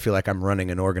days I feel like I'm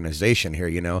running an organization here,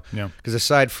 because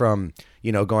aside from,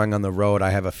 going on the road, I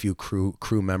have a few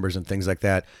crew members and things like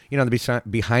that,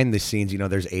 behind the scenes,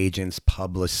 there's agents,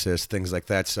 publicists, things like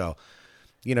that. So,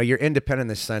 you're independent in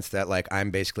the sense that like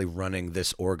I'm basically running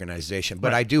this organization,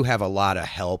 but I do have a lot of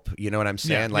help. You know what I'm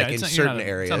saying? In certain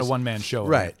areas, it's not a one-man show.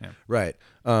 Right.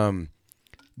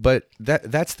 But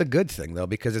that's the good thing though,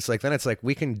 because it's like then it's like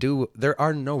we can do. There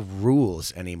are no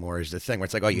rules anymore. Is the thing where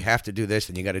it's like, oh, you have to do this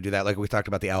and you got to do that. Like we talked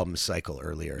about the album cycle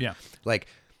earlier. Yeah. Like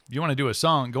you want to do a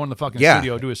song, go in the fucking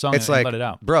studio, do a song, it's and like, let it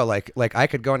out. Bro, like I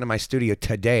could go into my studio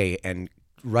today and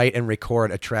write and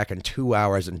record a track in 2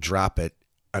 hours and drop it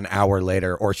an hour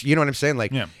later, or you know what I'm saying?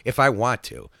 Like if I want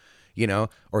to. You know,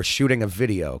 or shooting a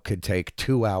video could take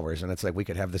 2 hours, and it's like we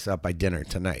could have this up by dinner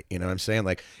tonight. You know what I'm saying?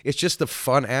 Like it's just the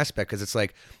fun aspect because it's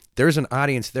like there's an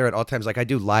audience there at all times. Like I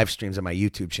do live streams on my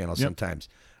YouTube channel sometimes.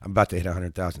 I'm about to hit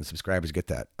 100,000 subscribers. Get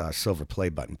that silver play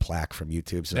button plaque from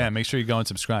YouTube. So. Yeah, make sure you go and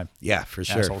subscribe. Yeah, for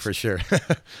sure, Assholes. for sure.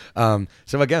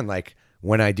 So again, like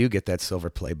when I do get that silver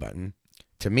play button,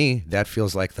 to me that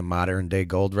feels like the modern day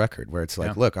gold record, where it's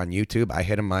like, look, on YouTube, I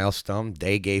hit a milestone.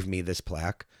 They gave me this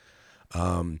plaque.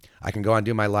 I can go and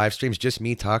do my live streams, just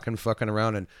me talking, fucking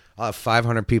around, and I'll have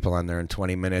 500 people on there in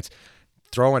 20 minutes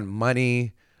throwing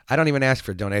money. I don't even ask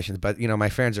for donations, but you know, my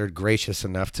fans are gracious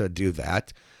enough to do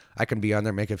that. I can be on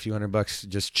there, make a few $100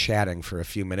 just chatting for a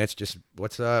few minutes. Just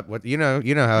what's up? What you know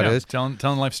how it is. Telling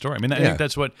life story. I mean, I think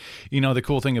that's what, you know, the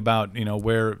cool thing about, you know,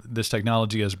 where this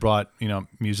technology has brought, you know,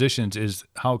 musicians is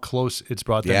how close it's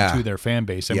brought them to their fan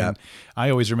base. I mean, I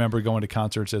always remember going to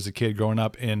concerts as a kid growing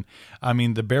up, and I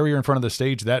mean, the barrier in front of the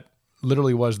stage, that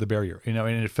literally was the barrier, you know,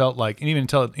 and it felt like, and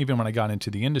even when I got into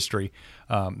the industry,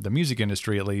 the music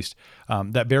industry at least,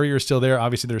 that barrier is still there.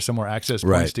 Obviously, there's some more access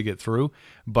points to get through,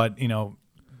 but you know,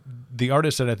 the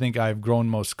artists that I think I've grown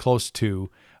most close to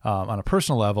on a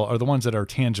personal level are the ones that are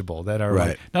tangible, that are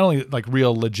like, not only like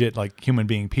real legit, like human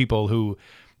being people who,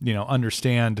 you know,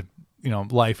 understand, you know,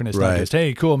 life, and it's not just,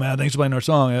 hey, cool, man, thanks for playing our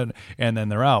song, and then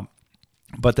they're out,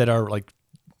 but that are like,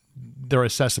 they're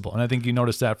accessible. And I think you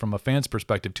notice that from a fan's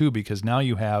perspective too, because now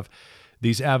you have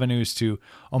these avenues to,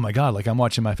 oh my God, like I'm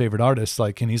watching my favorite artist,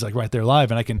 like, and he's like right there live,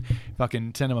 and I can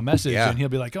fucking send him a message and he'll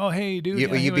be like, oh, hey dude.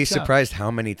 You'd be surprised how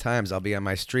many times I'll be on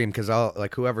my stream, because I'll,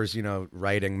 like, whoever's, you know,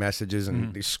 writing messages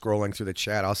and scrolling through the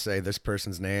chat, I'll say this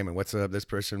person's name and what's up, this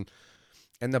person.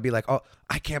 And they'll be like, oh,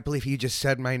 I can't believe you just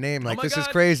said my name. Like, this is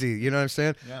crazy. You know what I'm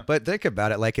saying? Yeah. But think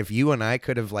about it. Like, if you and I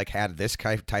could have, like, had this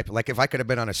type, like, if I could have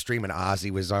been on a stream and Ozzy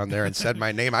was on there and said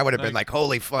my name, I would have been like,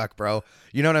 holy fuck, bro.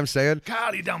 You know what I'm saying?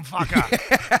 God, you dumb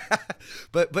fucker.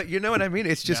 But you know what I mean?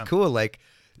 It's just cool. Like,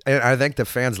 and I think the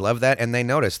fans love that, and they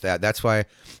notice that. That's why,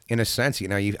 in a sense, you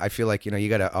know, I feel like, you know, you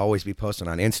got to always be posting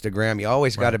on Instagram. You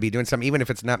always got to be doing something, even if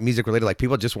it's not music related. Like,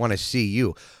 people just want to see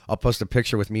you. I'll post a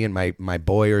picture with me and my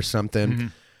boy or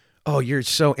something. Oh, you're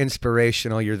so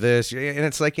inspirational. You're this. And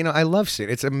it's like, you know, I love seeing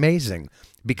it. It's amazing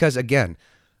because, again,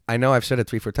 I know I've said it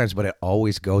 3-4 times, but it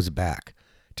always goes back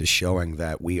to showing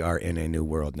that we are in a new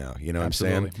world now. You know what I'm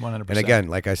saying? 100%. And again,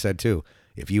 like I said, too,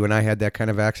 if you and I had that kind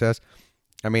of access,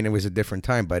 I mean, it was a different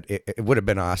time, but it would have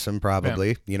been awesome, probably.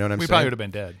 Yeah. You know what I'm saying? We probably would have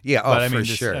been dead. Yeah, but, I mean, for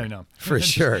sure. I know. For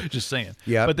sure. Just saying.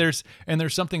 Yeah. But there's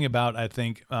something about, I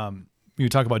think, you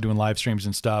talk about doing live streams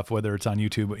and stuff, whether it's on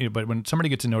YouTube, you know, but when somebody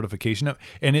gets a notification,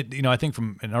 and it, you know, I think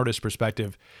from an artist's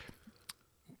perspective,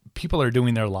 people are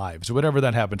doing their lives, whatever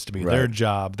that happens to be, their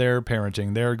job, their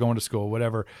parenting, they're going to school,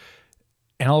 whatever.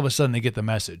 And all of a sudden they get the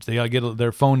message. They get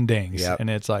their phone dings, and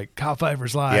it's like Kyle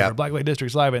Pfeiffer's live or Black Light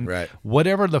District's live, and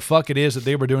whatever the fuck it is that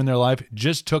they were doing in their life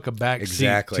just took a back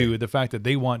seat to the fact that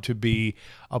they want to be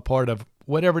a part of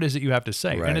whatever it is that you have to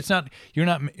say. And it's not, you're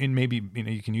not, and maybe, you know,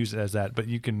 you can use it as that, but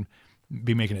you can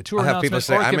be making a tour I'll have announcement. People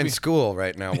say, I'm in school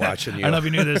right now watching you. I don't know if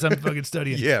you knew this. I'm fucking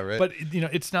studying. Yeah, right. But, you know,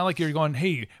 it's not like you're going,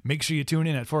 hey, make sure you tune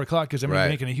in at 4 o'clock because I'm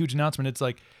making a huge announcement. It's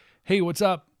like, hey, what's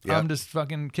up? Yep. I'm just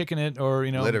fucking kicking it, or,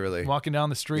 you know, literally walking down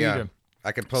the street. Yeah.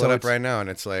 I can pull it up right now, and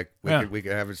it's like, we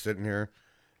could have it sitting here.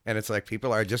 And it's like,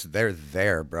 people are just, they're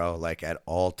there, bro, like at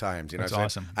all times. You know, that's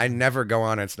awesome. I never go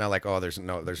on, and it's not like, oh, there's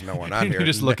no one on here. You're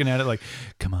just looking at it like,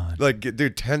 come on. Like,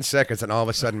 dude, 10 seconds, and all of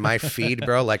a sudden my feed,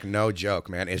 bro, like, no joke,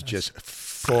 man, is just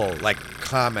full, like,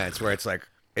 comments where it's like,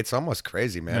 it's almost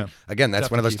crazy, man. Yeah. Again, that's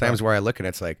definitely one of those times where I look and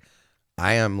it's like,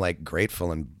 I am like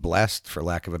grateful and blessed, for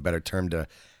lack of a better term, to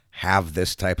have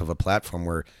this type of a platform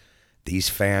where these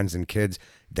fans and kids,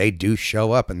 they do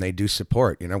show up and they do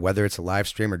support, you know, whether it's a live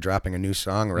stream or dropping a new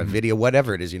song or a video,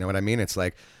 whatever it is, you know what I mean? It's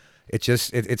like,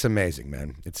 it's amazing,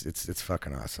 man. It's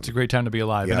fucking awesome. It's a great time to be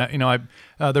alive. Yep. And I, you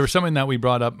know, there was something that we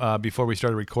brought up before we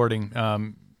started recording.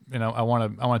 You know, I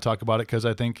want to talk about it because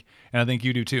I think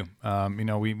you do too. You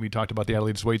know, we talked about the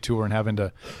Adelaide's Way tour and having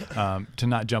to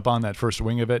not jump on that first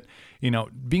wing of it. You know,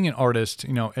 being an artist,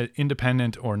 you know,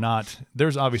 independent or not,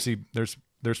 there's obviously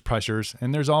there's pressures,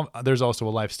 and there's also a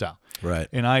lifestyle. Right.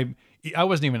 And I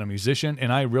wasn't even a musician,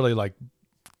 and I really like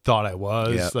thought I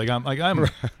was. Yep. I'm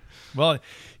well,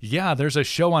 yeah, there's a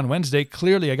show on Wednesday.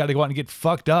 Clearly, I got to go out and get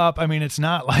fucked up. I mean, it's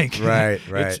not like Right.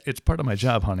 It's part of my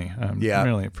job, honey. Yeah.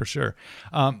 Really, for sure.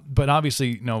 But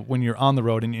obviously, when you're on the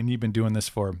road and you've been doing this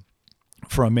for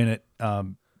a minute, a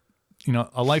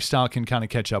lifestyle can kind of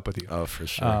catch up with you. Oh, for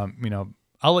sure.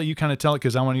 I'll let you kind of tell it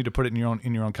because I want you to put it in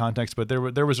your own context. But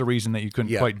there was a reason that you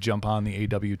couldn't quite jump on the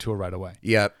AW tour right away.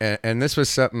 Yeah, and this was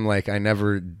something like I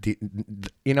never,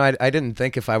 I didn't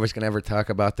think if I was going to ever talk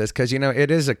about this because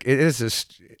it is.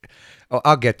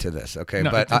 I'll get to this, okay?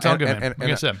 No, but it's all good, man.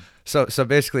 Like I said. So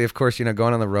basically, of course,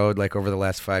 going on the road like over the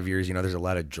last 5 years, there's a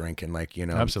lot of drinking,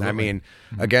 Absolutely. I mean,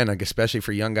 again, like especially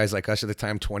for young guys like us at the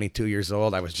time, 22 years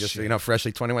old, I was just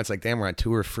freshly 21. It's like, damn, we're on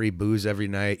tour, free booze every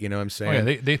night. You know what I'm saying? Oh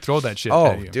yeah, they throw that shit.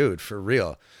 Oh, at you. dude, for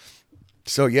real.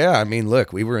 So yeah, I mean,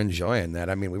 look, we were enjoying that.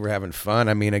 I mean, we were having fun.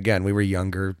 I mean, again, we were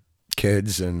younger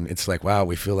kids, and it's like, wow,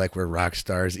 we feel like we're rock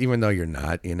stars, even though you're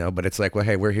not, But it's like, well,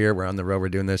 hey, we're here, we're on the road, we're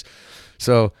doing this.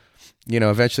 So,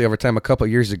 eventually over time, a couple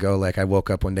of years ago, like I woke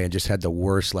up one day and just had the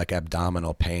worst like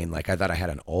abdominal pain. Like I thought I had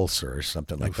an ulcer or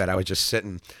something like that. I was just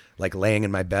sitting, like laying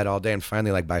in my bed all day, and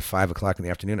finally, like by 5 o'clock in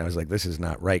the afternoon, I was like, this is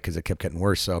not right because it kept getting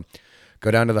worse. So,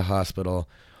 go down to the hospital.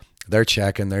 They're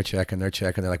checking. They're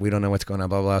like, we don't know what's going on,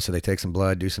 blah, blah. So they take some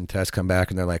blood, do some tests, come back,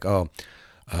 and they're like,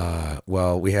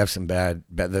 well, we have some bad.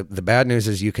 The bad news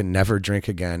is you can never drink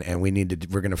again, and we're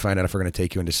going to find out if we're going to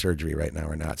take you into surgery right now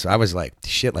or not. So I was like,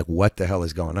 shit, like what the hell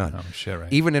is going on? Oh, shit,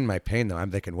 right. Even in my pain, though, I'm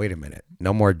thinking, wait a minute,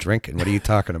 no more drinking. What are you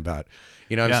talking about?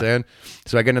 You know what I'm saying?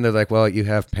 So I get in there, like, well, you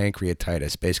have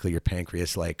pancreatitis. Basically, your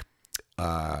pancreas, like,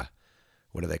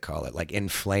 what do they call it? Like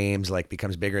inflames, like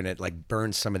becomes bigger, and it like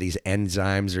burns some of these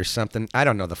enzymes or something. I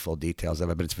don't know the full details of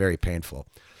it, but it's very painful.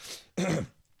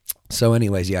 So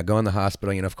anyways, go in the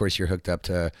hospital. Of course, you're hooked up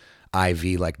to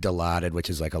IV, like Dilaudid, which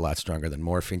is like a lot stronger than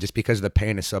morphine, just because the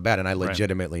pain is so bad, and I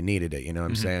legitimately needed it. You know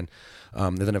what I'm saying?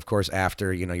 And then, of course,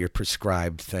 after, you're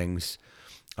prescribed things.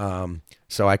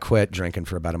 So I quit drinking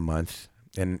for about a month.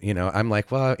 And, I'm like,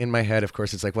 well, in my head, of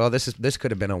course, it's like, well, this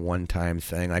could have been a one-time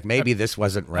thing. Like, maybe this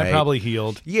wasn't right. I probably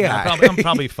healed. Yeah. I'm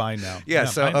probably fine now. Yeah,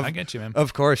 so I get you, man.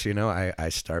 Of course, I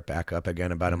start back up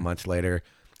again about a month later,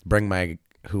 bring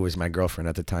who was my girlfriend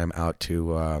at the time, out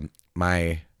to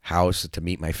my house to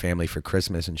meet my family for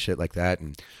Christmas and shit like that.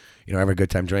 And, have a good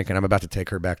time drinking. I'm about to take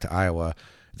her back to Iowa.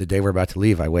 The day we're about to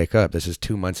leave, I wake up. This is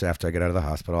 2 months after I get out of the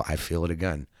hospital. I feel it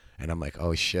again. And I'm like,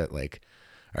 oh, shit, like,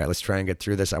 all right, let's try and get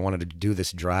through this. I wanted to do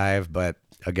this drive, but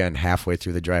again, halfway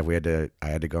through the drive, I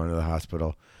had to go into the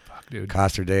hospital. Fuck, dude.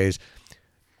 Cost her days.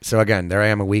 So again, there I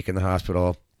am a week in the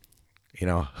hospital,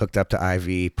 hooked up to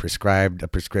IV, prescribed a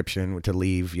prescription to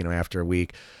leave, after a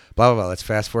week, blah, blah, blah. Let's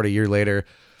fast forward a year later.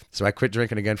 So I quit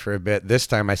drinking again for a bit. This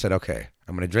time I said, okay,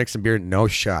 I'm going to drink some beer. No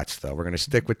shots, though. We're going to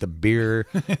stick with the beer.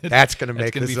 That's going to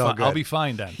make this all good. I'll be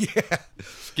fine then. Yeah.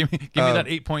 Give me that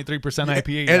 8.3%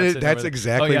 IPA. And that's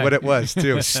exactly what it was,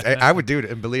 too. I would do it.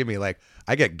 And believe me, like,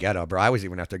 I get ghetto, bro. I was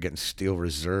even out there getting Steel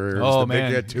Reserves. Oh, the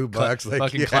man. big $2. Like,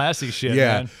 fucking classy shit,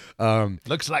 man.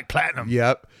 Looks like platinum.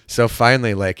 Yep. So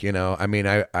finally, like, I mean,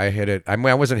 I hit it. I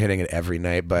wasn't hitting it every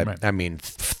night, but I mean,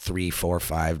 3, 4,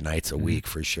 5 nights a week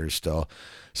for sure still.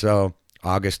 So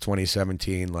August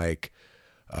 2017, like,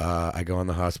 I go in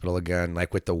the hospital again,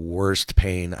 like with the worst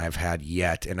pain I've had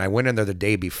yet. And I went in there the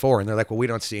day before, and they're like, well, we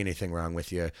don't see anything wrong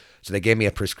with you. So they gave me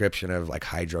a prescription of like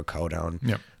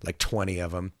hydrocodone, like 20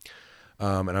 of them.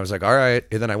 And I was like, all right.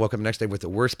 And then I woke up the next day with the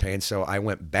worst pain. So I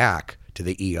went back to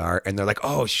the ER, and they're like,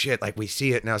 oh shit, like we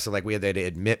see it now. So like they had to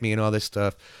admit me and all this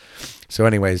stuff. So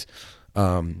anyways,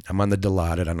 I'm on the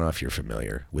Dilaudid. I don't know if you're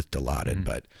familiar with Dilaudid,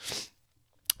 but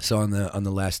so on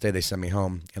the last day they sent me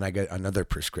home, and I get another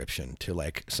prescription to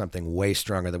like something way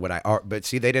stronger than what but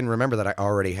see, they didn't remember that I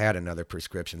already had another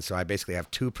prescription. So I basically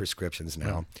have 2 prescriptions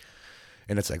now.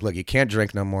 And it's like, look, you can't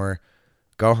drink no more.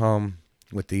 Go home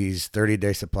with these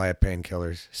 30-day supply of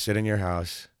painkillers, sit in your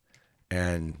house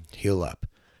and heal up.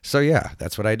 So yeah,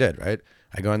 that's what I did, right?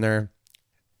 I go in there,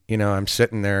 I'm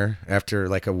sitting there after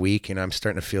like a week, I'm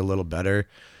starting to feel a little better.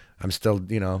 I'm still,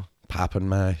 popping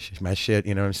my shit,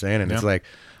 you know what I'm saying? And it's like,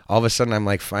 all of a sudden I'm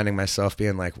like finding myself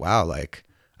being like, wow, like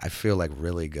I feel like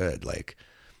really good. Like,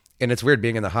 and it's weird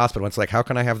being in the hospital. It's like, how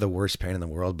can I have the worst pain in the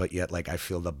world, but yet like I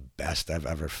feel the best I've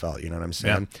ever felt, you know what I'm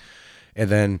saying? Yeah. And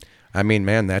then, I mean,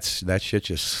 man, that shit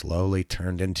just slowly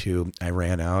turned into, I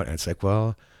ran out, and it's like,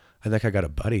 well, I think I got a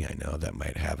buddy I know that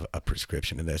might have a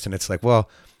prescription of this. And it's like, well,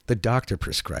 the doctor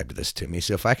prescribed this to me.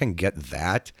 So if I can get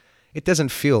that, it doesn't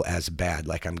feel as bad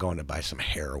like I'm going to buy some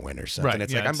heroin or something. Right.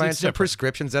 It's like I'm buying some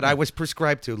prescriptions that I was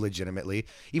prescribed to legitimately,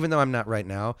 even though I'm not right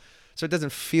now. So it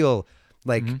doesn't feel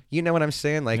like, you know what I'm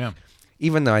saying? Like,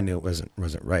 even though I knew it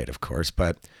wasn't right, of course.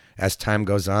 But as time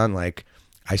goes on, like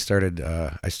I started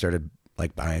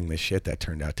like buying this shit that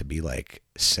turned out to be like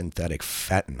synthetic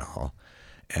fentanyl.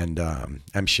 And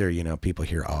I'm sure, you know, people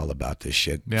hear all about this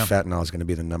shit. Yeah. Fentanyl is going to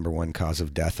be the #1 cause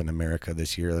of death in America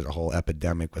this year. There's a whole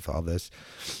epidemic with all this.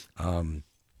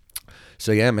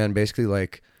 So yeah, man, basically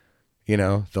like, you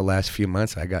know, the last few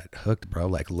months I got hooked, bro,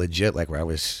 like legit, like where I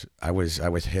was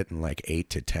hitting like 8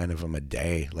 to 10 of them a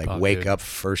day, like wake up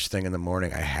first thing in the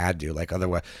morning. I had to, like,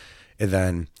 otherwise, and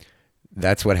then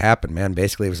that's what happened, man.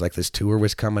 Basically it was like this tour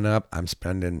was coming up. I'm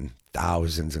spending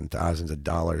thousands and thousands of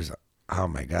dollars. Oh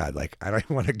my God. Like, I don't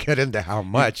even want to get into how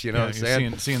much, you know what I'm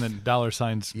saying? Seeing the dollar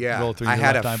signs roll through your I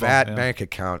had left a eyeball. fat bank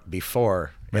account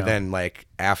before, Yeah. and then like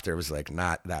after it was like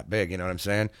not that big, you know what I'm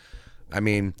saying? I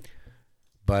mean,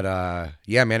 but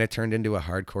yeah, man, it turned into a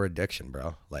hardcore addiction,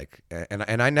 bro. Like,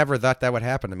 and I never thought that would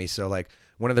happen to me. So like,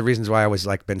 one of the reasons why I was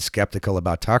like been skeptical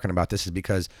about talking about this is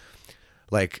because,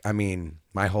 like, I mean,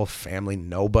 my whole family,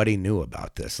 nobody knew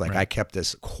about this. Like, I kept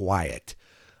this quiet.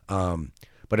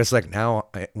 But it's like now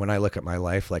when I look at my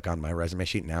life, like on my resume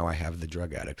sheet, now I have the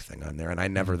drug addict thing on there, and I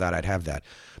never thought I'd have that.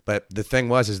 But the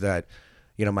thing is that,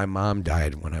 you know, my mom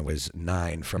died when I was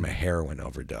 9 from a heroin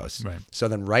overdose. Right. So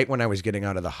then right when I was getting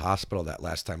out of the hospital that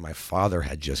last time, my father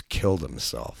had just killed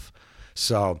himself.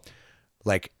 So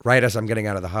like right as I'm getting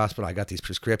out of the hospital, I got these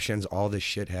prescriptions, all this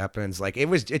shit happens. Like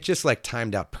it just like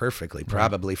timed out perfectly,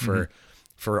 probably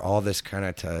for all this kind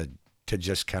of to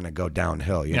just kind of go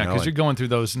downhill, you know? Yeah, because you're going through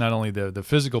those, not only the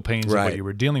physical pains of what you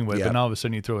were dealing with, but all of a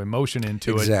sudden you throw emotion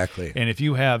into it. Exactly. And if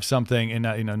you have something, and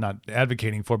not, you know, not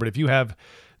advocating for, but if you have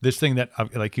this thing that,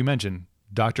 like you mentioned,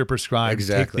 doctor prescribed,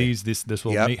 take these, this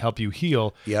will help you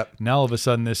heal. Yep. Now all of a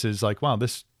sudden this is like, wow,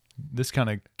 this kind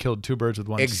of killed 2 birds with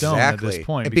one stone at this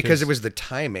point. Because it was the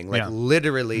timing. Like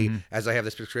literally, as I have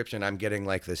this prescription, I'm getting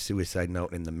like the suicide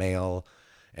note in the mail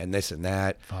and this and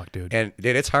that. Fuck, dude. And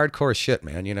dude, it's hardcore shit,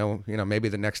 man. You know, maybe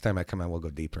the next time I come on, we'll go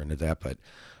deeper into that. But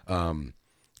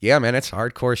yeah, man, it's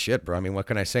hardcore shit, bro. I mean, what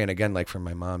can I say? And again, like from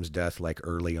my mom's death, like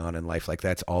early on in life, like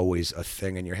that's always a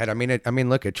thing in your head. I mean,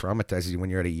 look, it traumatizes you when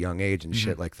you're at a young age and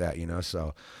shit like that, you know?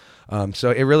 So,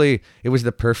 so it was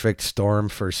the perfect storm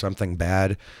for something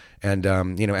bad. And,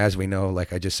 you know, as we know,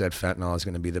 like I just said, fentanyl is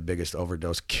going to be the biggest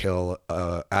overdose kill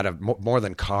out of more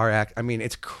than car act. I mean,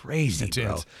 it's crazy,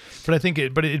 bro. But I think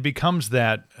it becomes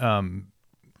that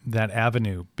that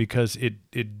avenue because it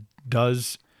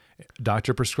does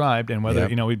doctor prescribed, and whether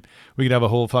you know we could have a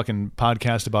whole fucking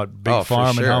podcast about big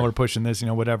pharma and how we're pushing this, you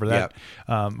know, whatever that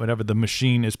whatever the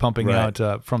machine is pumping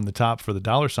out from the top for the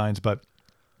dollar signs, but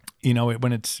you know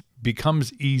when it's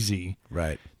becomes easy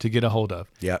to get a hold of,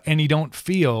 and you don't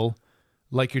feel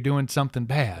like you're doing something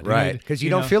bad, right? Because you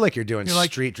don't feel like you're doing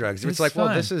street drugs. It's like, fine.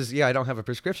 well, this is I don't have a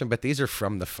prescription, but these are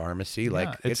from the pharmacy.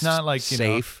 Like it's not like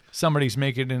safe. Somebody's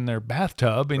making it in their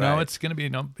bathtub. You know, it's gonna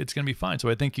be it's gonna be fine. So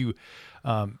I think you.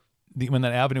 When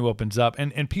that avenue opens up,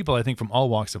 and people, I think from all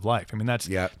walks of life. I mean, that's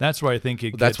where I think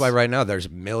it. That's why right now there's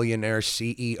millionaire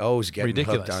CEOs getting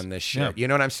hooked on this shit. Yeah. You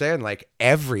know what I'm saying? Like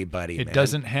everybody. It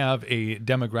doesn't have a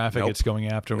demographic it's going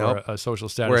after or a social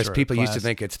status. Whereas or people used to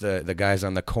think it's the guys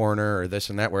on the corner or this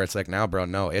and that. Where it's like now, bro,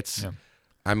 no, it's. Yeah.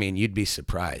 I mean, you'd be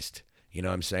surprised. You know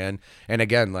what I'm saying? And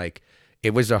again, like.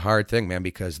 It was a hard thing, man,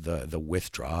 because the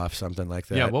withdrawal of something like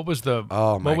that. Yeah, what was the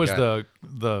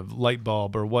the light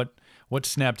bulb or what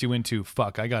snapped you into,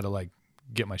 fuck, I got to like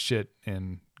get my shit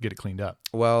and get it cleaned up?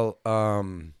 Well,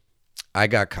 I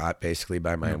got caught basically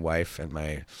by my wife and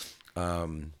my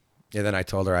and then I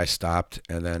told her I stopped,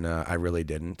 and then I really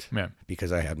didn't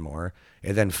because I had more.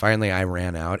 And then finally I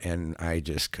ran out and I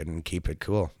just couldn't keep it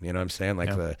cool. You know what I'm saying?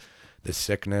 Like the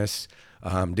sickness.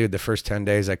 Dude, the first 10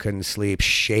 days I couldn't sleep,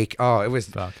 shake. Oh, it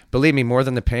was, believe me, more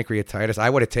than the pancreatitis.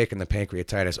 I would have taken the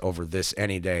pancreatitis over this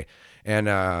any day. And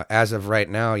as of right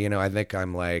now, you know, I think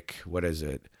I'm like, what is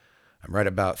it? I'm right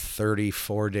about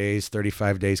 35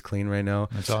 days clean right now.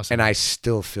 That's awesome. And I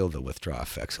still feel the withdrawal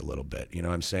effects a little bit. You know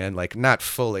what I'm saying? Like not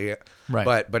fully,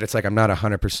 but it's like I'm not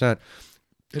 100%.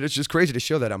 And it's just crazy to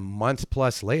show that a month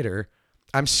plus later,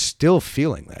 I'm still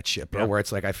feeling that shit, bro, where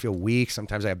it's like I feel weak.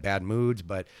 Sometimes I have bad moods,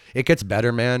 but it gets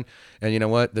better, man. And you know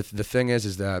what? The thing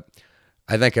is that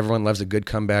I think everyone loves a good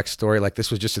comeback story. Like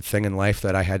this was just a thing in life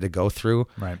that I had to go through.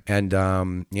 Right. And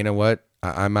you know what?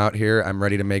 I'm out here. I'm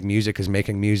ready to make music because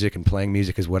making music and playing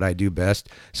music is what I do best.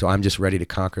 So I'm just ready to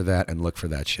conquer that and look for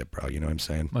that shit, bro. You know what I'm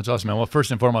saying? That's awesome, man. Well,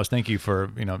 first and foremost, thank you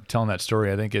for, you know, telling that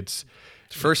story. I think it's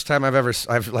first time I've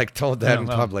like told that in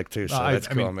public too. So that's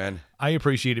cool, man. I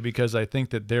appreciate it because I think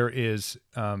that there is,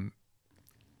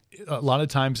 a lot of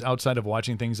times outside of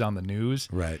watching things on the news,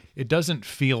 Right. it doesn't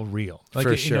feel real. Like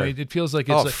For it, sure. it feels like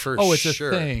it's it's a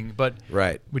sure. thing. But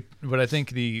Right. what I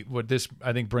think what this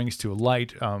brings to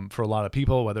light for a lot of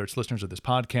people, whether it's listeners of this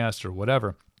podcast or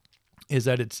whatever, is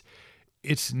that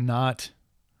it's not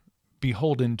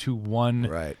beholden to one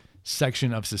Right.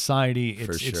 section of society.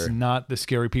 It's sure. not the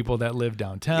scary people that live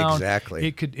downtown. Exactly.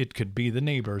 It could be the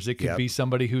neighbors. It could Yep. be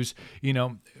somebody who's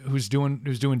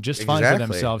doing just fine for Exactly.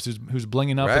 themselves, who's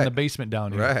blinging up in Right. the basement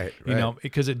down here. Right, You know, right.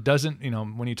 because it doesn't,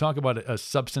 when you talk about a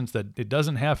substance that it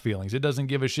doesn't have feelings, it doesn't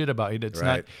give a shit about it. It's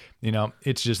Right. not,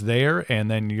 it's just there,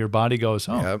 and then your body goes,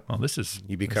 oh, Yep. well, this is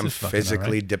You become this is fucking all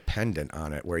physically right. dependent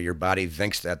on it, where your body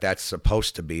thinks that that's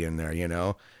supposed to be in there,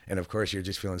 and of course you're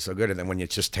just feeling so good, and then when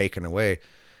it's just taken away,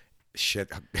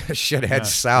 shit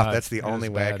heads south. God, That's the it only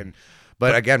is way I bad. can.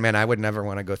 But again, man, I would never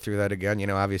want to go through that again.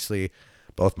 Obviously,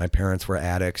 both my parents were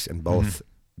addicts, and both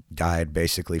died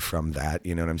basically from that.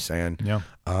 You know what I'm saying? Yeah.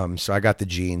 So I got the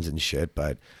genes and shit,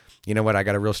 but you know what? I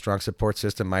got a real strong support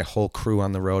system. My whole crew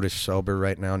on the road is sober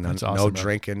right now. That's No awesome, man.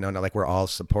 drinking. No, like we're all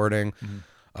supporting.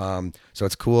 So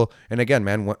it's cool. And again,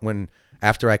 man, when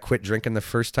after I quit drinking the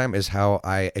first time is how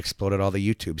I exploded all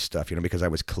the YouTube stuff, because I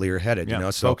was clear headed,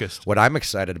 Yeah, So focused. what I'm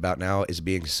excited about now is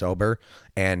being sober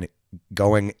and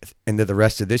going into the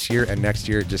rest of this year and next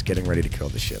year, just getting ready to kill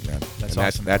the shit, man. That's And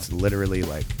awesome, That's literally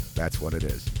that's what it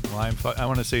is. Well, I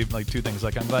want to say like two things.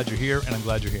 Like, I'm glad you're here, and I'm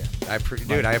glad you're here.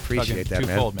 Dude, I appreciate that, man.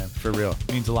 Twofold, man. For real.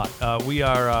 Means a lot. We're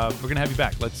gonna have you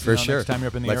back. Let's For sure. Next time you're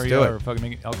up in the Let's area, do it. or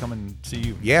fucking I'll come and see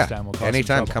you. Yeah. Next time. We'll cause Anytime.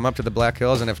 some trouble. Come up to the Black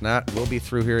Hills, and if not, we'll be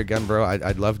through here again, bro.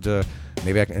 I'd love to.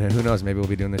 Maybe I can. And who knows? Maybe we'll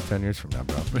be doing this 10 years from now,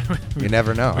 bro. You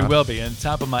never know. We huh? will be. And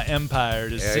top of my empire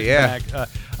to sit yeah.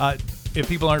 back. If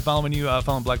people aren't following you,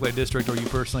 following Blacklight District, or you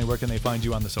personally, where can they find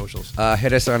you on the socials?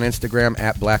 Hit us on Instagram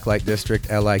at Blacklight District,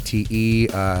 LITE,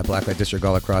 Blacklight District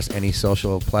all across any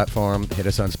social platform. Hit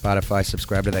us on Spotify,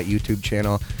 subscribe to that YouTube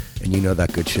channel, and you know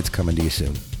that good shit's coming to you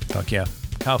soon. Fuck yeah.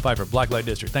 Kyle Pfeiffer, Blacklight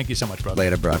District. Thank you so much, brother.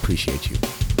 Later, bro. I appreciate you.